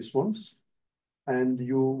rewrite this once, and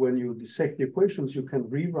when you dissect the equations, you can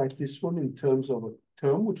rewrite this one in terms of a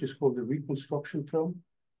term which is called the reconstruction term,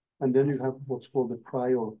 and then you have what's called the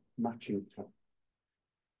prior matching term.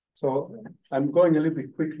 So I'm going a little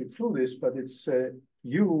bit quickly through this, but it's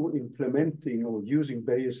you implementing or using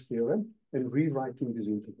Bayes' theorem and rewriting these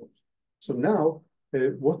integrals. So now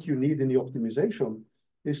what you need in the optimization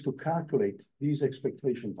is to calculate these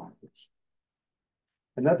expectation values.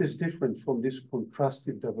 And that is different from this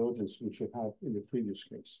contrastive divergence which you have in the previous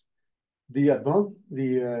case. The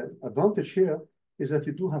advantage here is that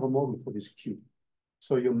you do have a model for this Q.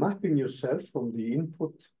 So you're mapping yourself from the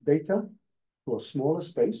input data to a smaller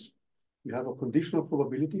space. You have a conditional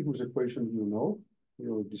probability whose equation you know,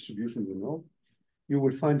 your distribution you know. You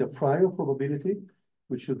will find a prior probability,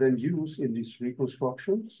 which you then use in this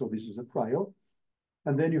reconstruction. So this is a prior.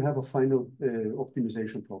 And then you have a final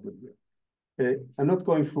optimization problem here. I'm not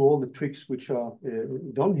going through all the tricks which are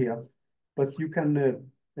done here, but you can,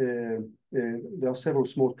 there are several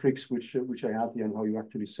small tricks which I have here on how you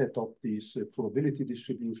actually set up these probability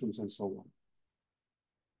distributions and so on.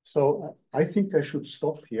 So I think I should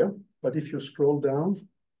stop here, but if you scroll down,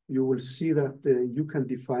 you will see that you can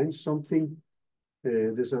define something.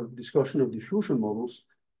 There's a discussion of diffusion models,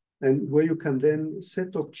 and where you can then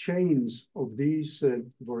set up chains of these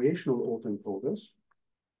variational autoencoders.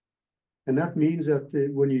 And that means that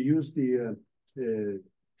when you use the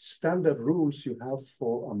standard rules you have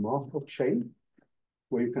for a Markov chain,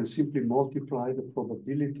 where you can simply multiply the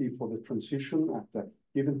probability for the transition at that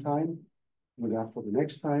given time with that for the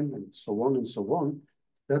next time, and so on and so on.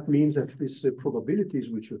 That means that these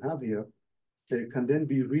probabilities which you have here, they can then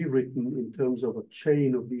be rewritten in terms of a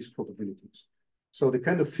chain of these probabilities. So the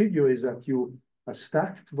kind of figure is that you are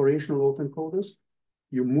stacked variational autoencoders,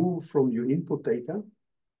 you move from your input data,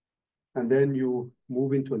 and then you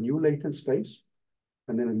move into a new latent space,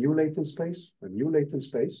 and then a new latent space, a new latent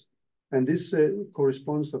space. And this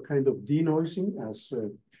corresponds to kind of denoising, as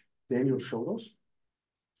Daniel showed us.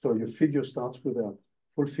 So your figure starts with a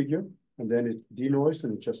full figure, and then it denoised,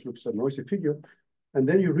 and it just looks a noisy figure. And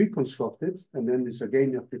then you reconstruct it, and then there's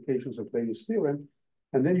again applications of Bayes' theorem.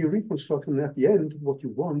 And then you reconstruct, and at the end, what you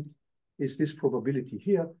want is this probability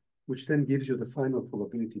here, which then gives you the final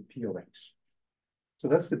probability P of X. So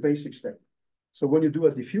that's the basic step. So when you do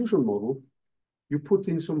a diffusion model, you put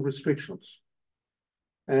in some restrictions.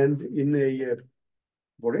 And in a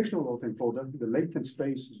variational autoencoder, the latent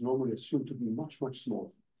space is normally assumed to be much, much smaller.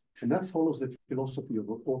 And that follows the philosophy of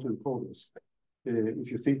autoencoders.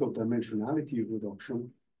 If you think of dimensionality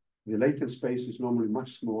reduction, the latent space is normally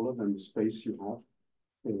much smaller than the space you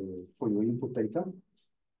have for your input data.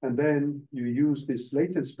 And then you use this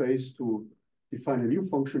latent space to define a new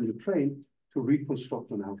function you train to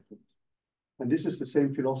reconstruct an output. And this is the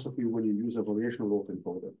same philosophy when you use a variational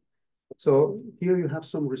autoencoder. So here you have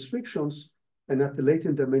some restrictions, and that the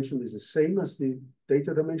latent dimension is the same as the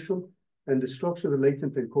data dimension, and the structure of the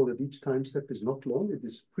latent encoder at each time step is not long. It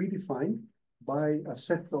is predefined by a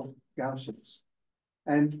set of Gaussians.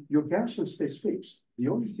 And your Gaussian stays fixed. The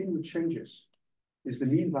only thing that changes is the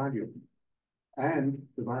mean value and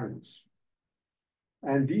the variance.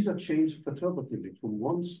 And these are changed perturbatively from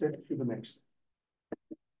one step to the next.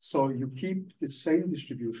 So you keep the same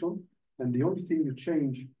distribution, and the only thing you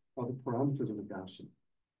change are the parameters of the Gaussian.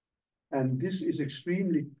 And this is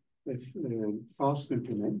extremely fast to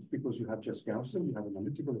implement because you have just Gaussian, you have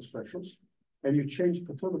analytical expressions, and you change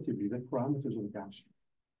perturbatively the parameters of the Gaussian.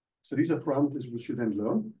 So these are parameters which you then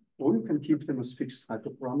learn, or you can keep them as fixed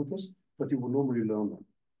hyperparameters, but you will normally learn them.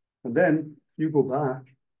 And then you go back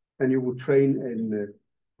and you will train a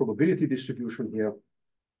probability distribution here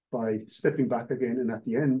by stepping back again. And at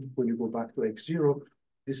the end, when you go back to X0,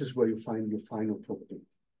 this is where you find your final probability.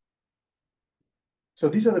 So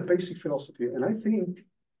these are the basic philosophy. And I think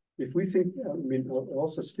if we think, I mean,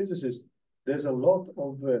 also as physicists, there's a lot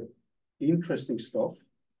of interesting stuff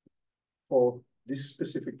for this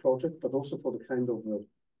specific project, but also for the kind of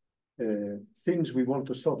things we want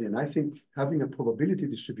to study. And I think having a probability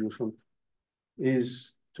distribution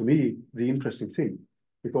is, to me, the interesting thing,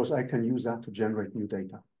 because I can use that to generate new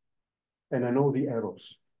data. And I know the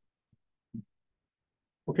errors.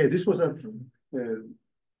 Okay, this was a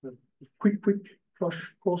quick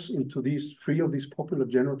course into these 3 of these popular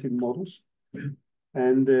generative models.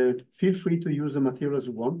 And feel free to use the material as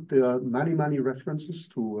you want. There are many references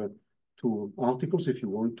to articles if you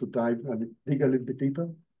want to dive and dig a little bit deeper.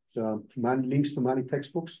 There are links to many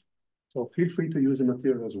textbooks. So feel free to use the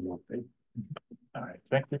material as you want. Eh? All right,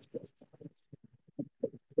 thank you.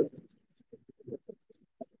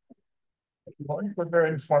 Well, it was a very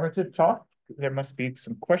informative talk. There must be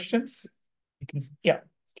some questions. You can, yeah.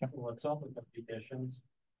 What sort of applications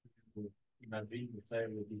you imagine, say,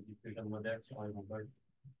 with these diffusion models or even?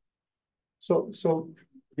 So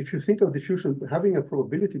if you think of diffusion, having a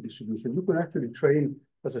probability distribution, you can actually train,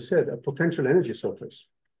 as I said, a potential energy surface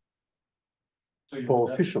for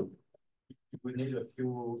fission. We need a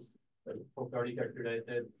few properly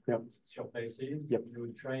calculated surfaces. Yep.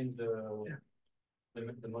 You train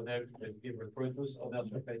the model to give reproduce other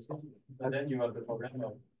surfaces, and then you have the problem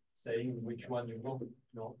of saying which one you want.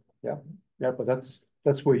 No. Yeah, but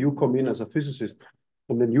that's where you come in as a physicist,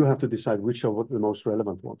 and then you have to decide which are the most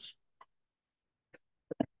relevant ones.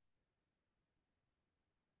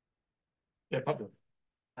 Yeah, Pablo.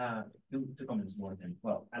 Two comments more than,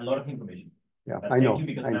 well, a lot of information. Yeah, but I know. Thank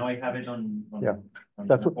you, because now I have it on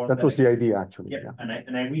that was the idea, actually. Yeah,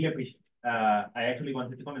 and I really appreciate. I actually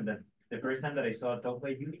wanted to comment that the first time that I saw a talk by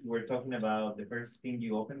you were talking about the first thing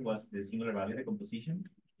you opened was the singular value decomposition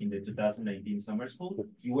in the 2019 summer school.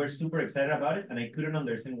 You were super excited about it, and I couldn't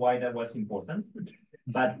understand why that was important.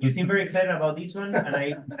 But you seem very excited about this one, and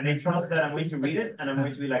I trust that I'm going to read it, and I'm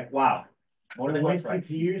going to be like, wow. Morten was right. 6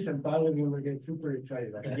 years, and Pablo will get super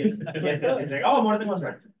excited. Yes, like, oh, Morten was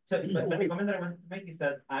right. So, but the comment that I want to make is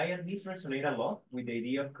that I at least resonate a lot with the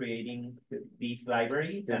idea of creating this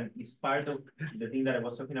library, and it's part of the thing that I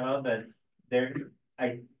was talking about, that there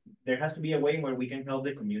has to be a way where we can help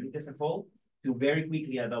the community as a whole to very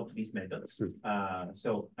quickly adopt these methods.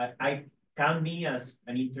 So I count me as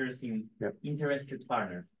an interested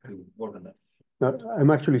partner to work on that. Now, I'm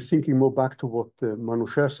actually thinking more back to what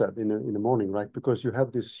Manusher said in the morning, right? Because you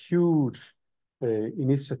have these huge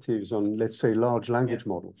initiatives on, let's say, large language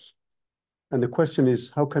models. And the question is,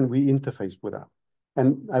 how can we interface with that?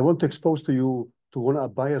 And I want to expose to you to a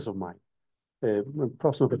bias of mine.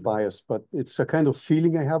 Perhaps not a bias, but it's a kind of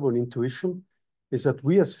feeling I have, on intuition, is that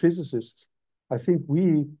we as physicists, I think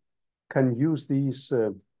we can use these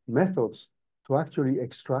methods to actually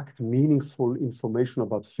extract meaningful information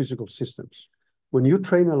about physical systems. When you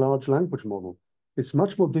train a large language model, it's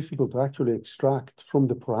much more difficult to actually extract from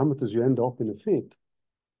the parameters you end up in a fit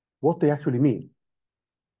what they actually mean.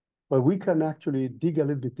 But we can actually dig a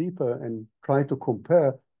little bit deeper and try to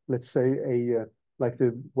compare, let's say, like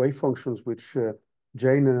the wave functions, which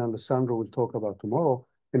Jane and Alessandro will talk about tomorrow,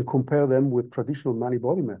 and compare them with traditional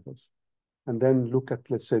many-body methods. And then look at,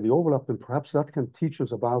 let's say, the overlap, and perhaps that can teach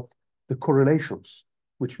us about the correlations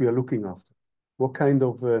which we are looking after. What kind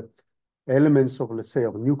of elements of, let's say,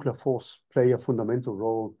 of nuclear force play a fundamental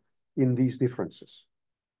role in these differences,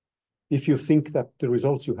 if you think that the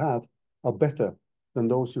results you have are better than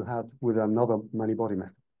those you had with another many-body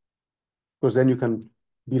method. Because then you can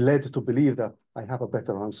be led to believe that I have a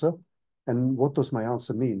better answer, and what does my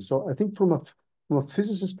answer mean? So I think from a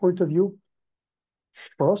physicist point of view,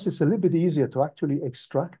 for us, it's a little bit easier to actually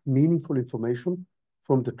extract meaningful information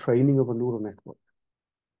from the training of a neural network.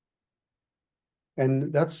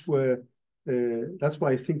 And that's why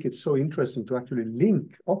I think it's so interesting to actually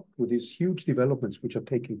link up with these huge developments which are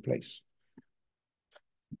taking place.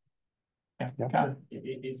 Yeah.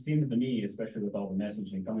 It seems to me, especially with all the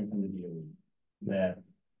messaging coming from the DOE, that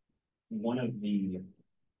one of the,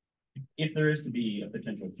 if there is to be a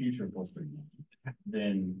potential future for STREAMLINE,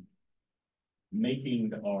 then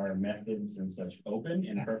making our methods and such open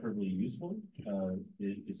and preferably useful,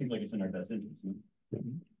 it seems like it's in our best interest.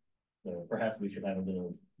 So perhaps we should have a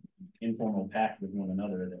little informal pact with one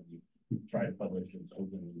another that we try to publish as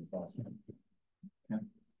openly as possible. Yeah,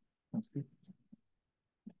 that's good.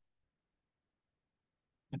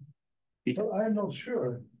 Well, I'm not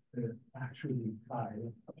sure, actually,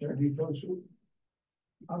 because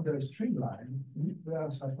under STREAMLINE, we are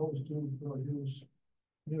supposed to produce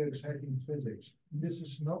new exciting physics. This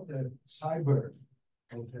is not a cyber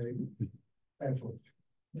okay, effort.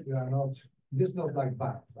 We are not, this is not like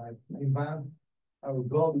band, right? In band, our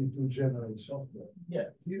goal is to generate software. Yeah.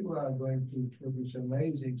 You are going to produce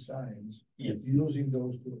amazing science Yes. using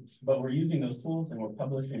those tools. But we're using those tools and we're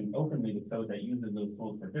publishing openly the code that uses those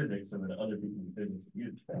tools for physics so that other people in physics can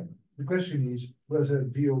use it. The question is whether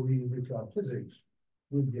DOE nuclear physics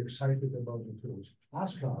would be excited about the tools.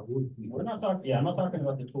 ASCA would be. We're not talking, yeah, I'm not talking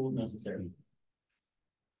about the tools necessarily.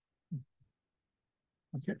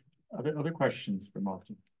 Okay, other questions for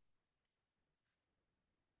Morten?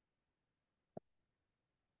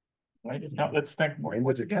 Right, if not, let's thank Morten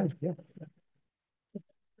once again. Yeah.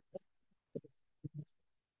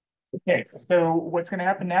 Okay, so what's going to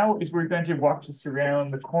happen now is we're going to walk just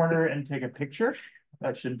around the corner and take a picture.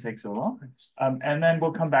 That shouldn't take so long. And then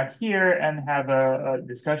we'll come back here and have a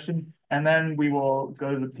discussion. And then we will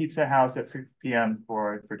go to the pizza house at 6 p.m.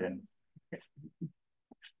 for dinner. Okay.